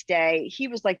up the next day. He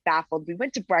was like baffled. We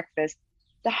went to breakfast.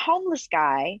 The homeless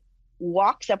guy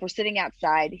walks up. We're sitting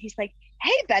outside. He's like,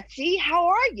 hey, Betsy, how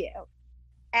are you?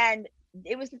 And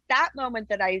it was at that moment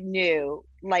that I knew,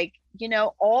 like,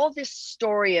 all this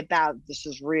story about this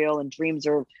is real and dreams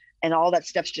are, and all that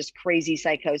stuff's just crazy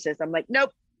psychosis. I'm like,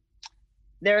 nope,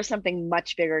 there's something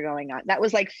much bigger going on. That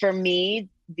was like, for me,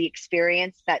 the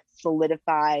experience that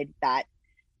solidified that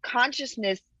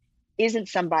consciousness isn't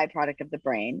some byproduct of the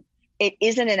brain. It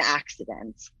isn't an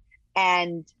accident.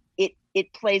 And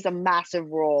it plays a massive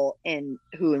role in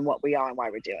who and what we are and why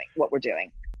we're doing what we're doing.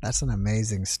 That's an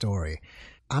amazing story.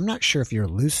 I'm not sure if you're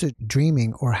lucid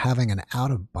dreaming or having an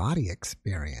out-of-body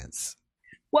experience.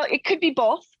 Well, it could be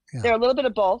both. Yeah. They're a little bit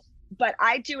of both, but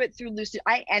I do it through lucid.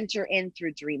 I enter in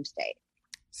through dream state.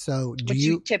 So do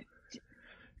you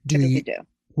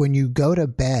when you go to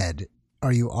bed,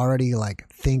 are you already like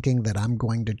thinking that I'm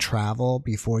going to travel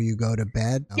before you go to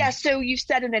bed? Yeah. So you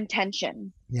set an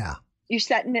intention. Yeah. You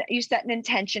set an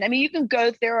intention. I mean, you can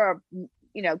go, there are,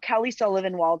 Kelly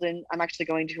Sullivan Walden, I'm actually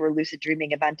going to her lucid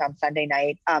dreaming event on Sunday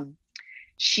night.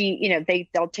 She,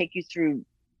 they'll take you through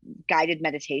guided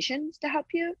meditations to help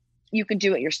you. You can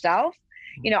do it yourself.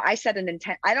 I set an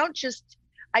intent. I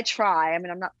try. I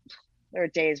mean, there are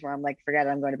days where I'm like, forget it,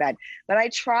 I'm going to bed. But I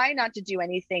try not to do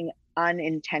anything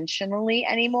unintentionally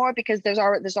anymore, because there's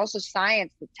also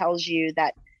science that tells you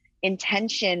that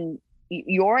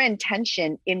your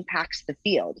intention impacts the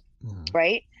field,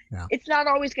 right? Yeah. It's not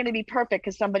always going to be perfect,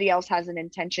 because somebody else has an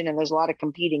intention and there's a lot of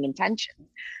competing intentions.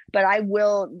 But I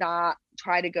will not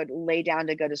try to lay down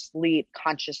to go to sleep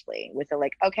consciously with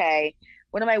okay,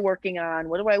 what am I working on?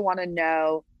 What do I want to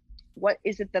know? What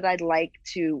is it that I'd like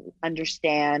to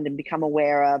understand and become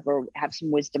aware of, or have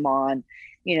some wisdom on,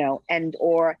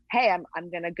 or, hey, I'm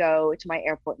going to go to my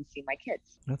airport and see my kids.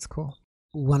 That's cool.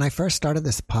 When I first started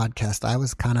this podcast, I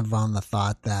was kind of on the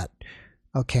thought that,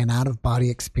 okay, an out-of-body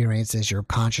experience is your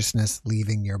consciousness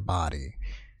leaving your body.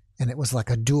 And it was like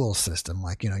a dual system,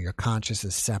 like, your conscious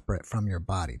is separate from your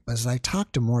body. But as I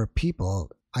talk to more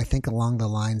people, I think along the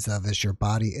lines of, as your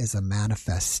body is a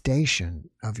manifestation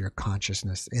of your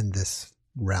consciousness in this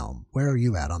realm. Where are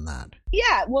you at on that?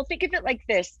 Yeah, well, think of it like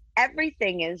this.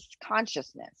 Everything is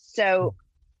consciousness. So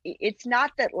it's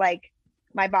not that like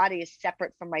my body is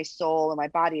separate from my soul or my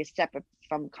body is separate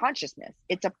from consciousness.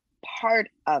 It's a part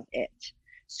of it.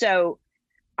 So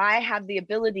I have the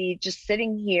ability just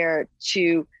sitting here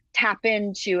to tap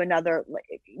into another.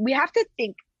 We have to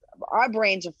think, our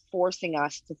brains are forcing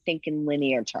us to think in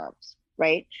linear terms,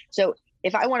 right? So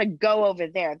if I want to go over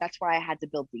there, that's why I had to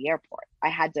build the airport. I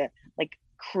had to like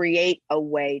create a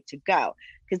way to go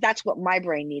because that's what my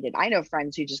brain needed. I know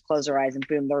friends who just close their eyes and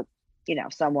boom, they're,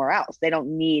 somewhere else. They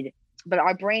don't need, but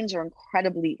our brains are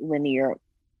incredibly linear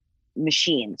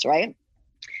machines, right?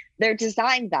 They're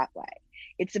designed that way.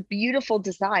 It's a beautiful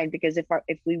design because if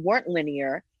we weren't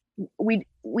linear,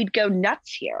 we'd go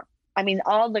nuts here. I mean,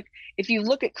 if you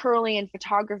look at Kirlian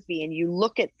photography and you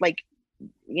look at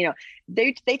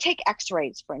they take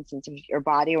x-rays, for instance, of your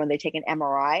body, or when they take an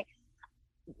MRI,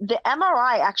 the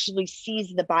MRI actually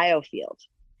sees the biofield.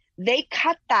 They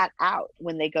cut that out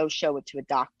when they go show it to a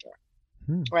doctor,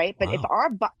 right? But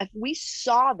wow. if we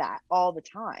saw that all the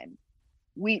time,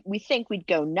 we think we'd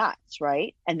go nuts,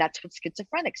 right? And that's what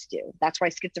schizophrenics do. That's why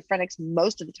schizophrenics,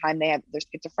 most of the time they're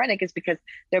schizophrenic, is because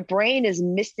their brain is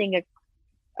missing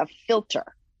a filter.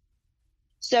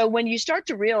 So when you start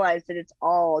to realize that it's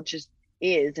all just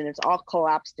is and it's all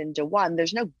collapsed into one,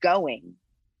 there's no going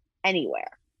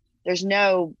anywhere. There's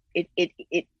no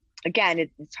again,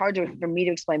 it's hard for me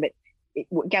to explain, but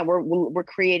again, we're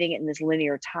creating it in this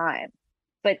linear time,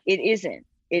 but it isn't.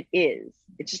 It is.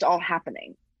 It's just all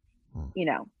happening,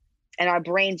 and our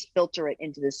brains filter it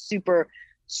into this super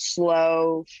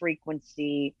slow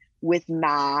frequency with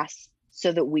mass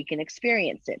so that we can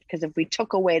experience it. Because if we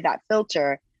took away that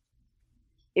filter,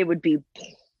 it would be,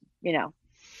 I don't know.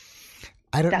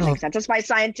 That makes sense. That's my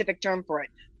scientific term for it.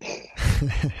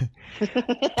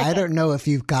 I don't know if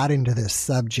you've got into this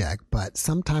subject, but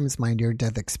sometimes my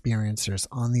near-death experiencers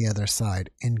on the other side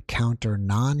encounter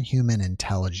non-human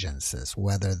intelligences,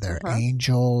 whether they're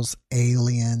angels,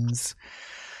 aliens,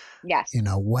 yes,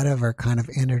 whatever kind of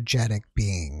energetic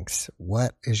beings.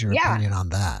 What is your opinion on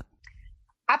that?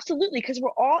 Absolutely, because we're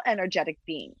all energetic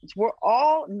beings. We're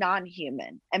all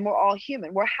non-human and we're all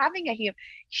human. We're having a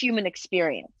human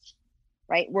experience.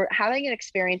 Right? We're having an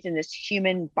experience in this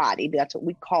human body. That's what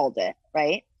we called it,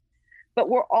 right? But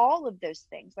we're all of those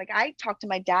things. Like I talk to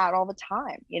my dad all the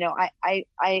time.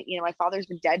 My father's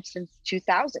been dead since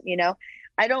 2000.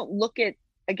 I don't look at,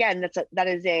 again, that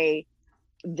is a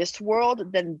this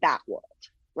world, then that world,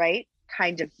 right?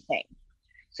 Kind of thing.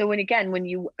 So when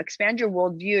you expand your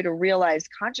worldview to realize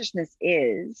consciousness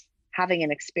is having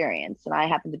an experience, and I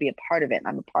happen to be a part of it, and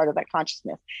I'm a part of that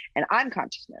consciousness, and I'm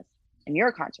consciousness, and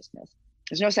you're consciousness.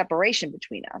 There's no separation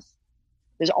between us.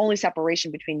 There's only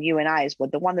separation between you and I is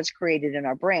what the one that's created in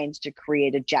our brains to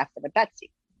create a Jeff and a Betsy,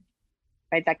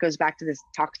 right? That goes back to this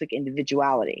toxic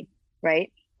individuality,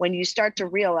 right? When you start to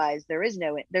realize there's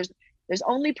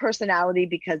only personality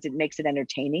because it makes it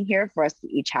entertaining here for us to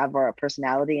each have our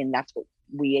personality. And that's what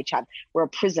we each have. We're a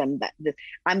prism that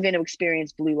I'm going to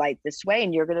experience blue light this way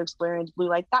and you're going to experience blue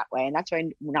light that way. And that's why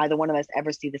neither one of us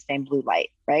ever see the same blue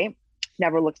light, right?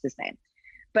 Never looks the same.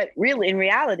 But really, in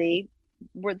reality,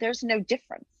 there's no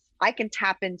difference. I can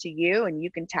tap into you and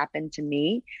you can tap into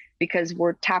me because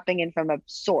we're tapping in from a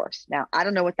source. Now, I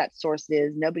don't know what that source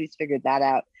is. Nobody's figured that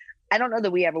out. I don't know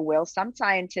that we ever will. Some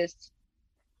scientists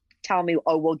tell me,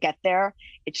 oh, we'll get there.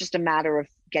 It's just a matter of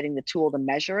getting the tool to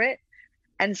measure it.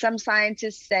 And some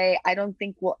scientists say, I don't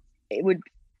think in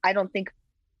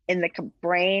the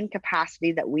brain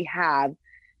capacity that we have,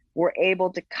 we're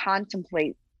able to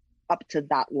contemplate up to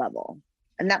that level.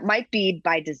 And that might be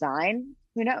by design.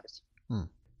 Who knows?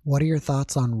 What are your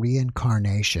thoughts on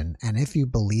reincarnation? And if you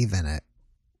believe in it,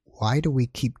 why do we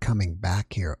keep coming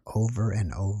back here over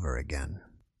and over again?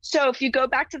 So if you go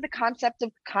back to the concept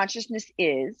of consciousness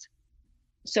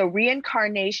so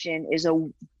reincarnation is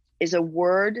a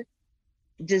word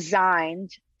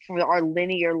designed for our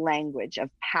linear language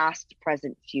of past,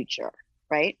 present, future,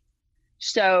 right?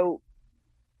 So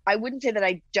I wouldn't say that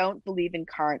I don't believe in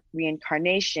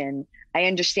reincarnation. I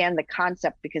understand the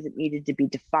concept because it needed to be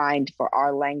defined for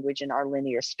our language and our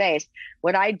linear space.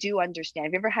 What I do understand,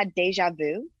 have you ever had deja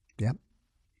vu? Yep.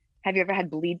 Have you ever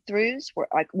had bleed throughs?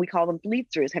 Like we call them bleed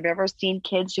throughs. Have you ever seen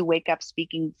kids who wake up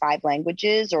speaking 5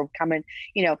 languages or come in,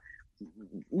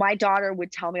 my daughter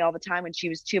would tell me all the time when she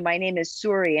was 2, my name is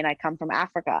Suri and I come from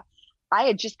Africa. I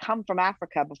had just come from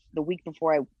Africa the week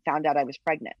before I found out I was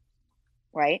pregnant,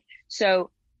 right?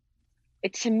 So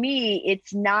to me,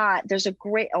 it's not, there's a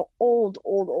great old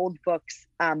books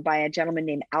by a gentleman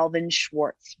named Alvin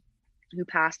Schwartz. who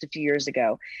passed a few years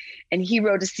ago. And he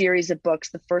wrote a series of books.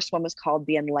 The first one was called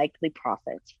The Unlikely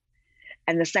Prophet.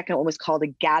 And the second one was called A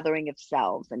Gathering of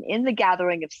Selves. And in The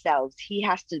Gathering of Selves, he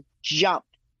has to jump.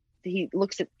 He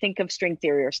looks at, think of string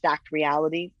theory or stacked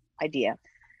reality idea.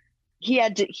 He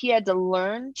had to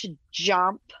learn to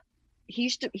jump.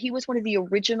 He was one of the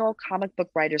original comic book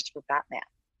writers for Batman,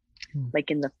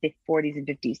 like in the 40s and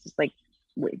 50s. It's like,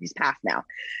 he's past now.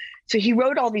 So he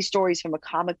wrote all these stories from a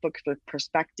comic book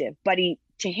perspective, but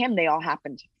to him, they all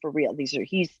happened for real.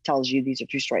 He tells you these are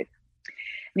true stories.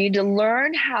 You need to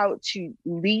learn how to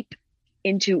leap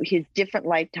into his different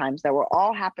lifetimes that were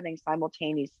all happening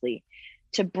simultaneously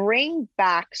to bring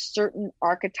back certain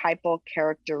archetypal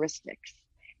characteristics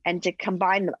and to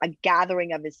combine them, a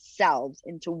gathering of his selves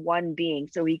into one being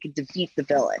so he could defeat the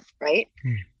villain, right?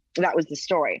 That was the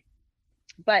story.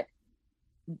 But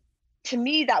to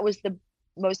me, that was the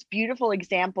most beautiful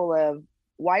example of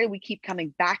why do we keep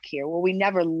coming back here? Well, we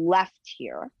never left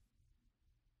here.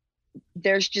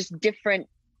 There's just different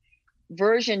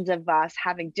versions of us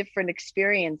having different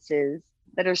experiences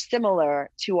that are similar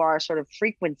to our sort of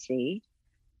frequency,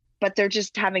 but they're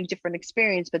just having different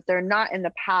experience, but they're not in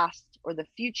the past or the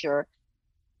future.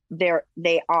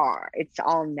 They are. It's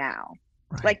all now.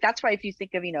 Right. Like, that's why if you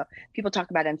think of, people talk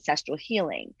about ancestral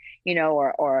healing,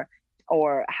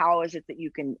 or how is it that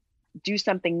you can do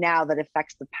something now that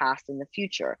affects the past and the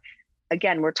future?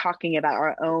 Again, we're talking about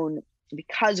our own,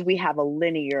 because we have a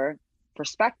linear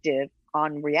perspective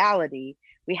on reality,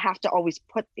 we have to always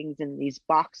put things in these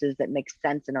boxes that make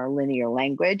sense in our linear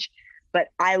language. But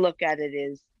I look at it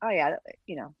as,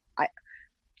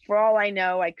 for all I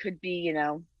know, I could be,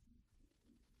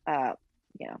 a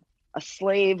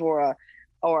slave or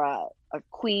a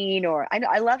queen, or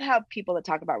I love how people that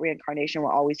talk about reincarnation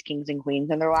were always kings and queens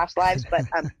in their last lives, but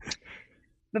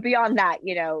but beyond that,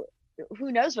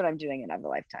 who knows what I'm doing in other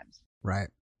lifetimes. Right.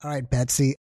 All right,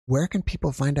 Betsy, where can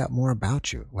people find out more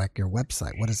about you? Like your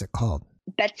website, what is it called?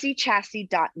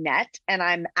 BetsyChassie.net, and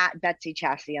I'm at Betsy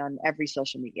Chassie on every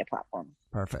social media platform.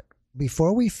 Perfect.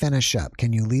 Before we finish up,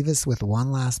 can you leave us with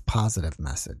one last positive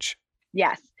message?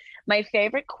 Yes. My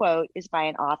favorite quote is by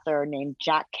an author named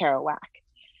Jack Kerouac.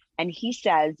 And he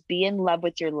says, be in love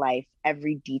with your life,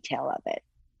 every detail of it.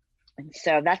 And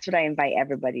so that's what I invite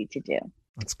everybody to do.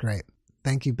 That's great.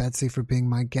 Thank you, Betsy, for being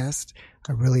my guest.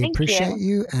 I really appreciate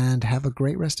you, and have a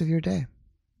great rest of your day.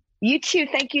 You too.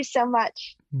 Thank you so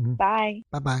much. Mm-hmm. Bye.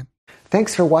 Bye-bye.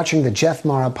 Thanks for watching the Jeff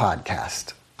Mara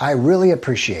podcast. I really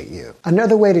appreciate you.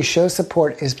 Another way to show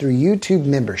support is through YouTube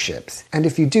memberships. And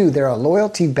if you do, there are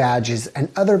loyalty badges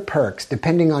and other perks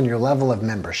depending on your level of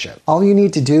membership. All you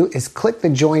need to do is click the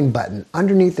join button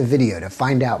underneath the video to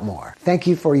find out more. Thank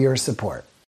you for your support.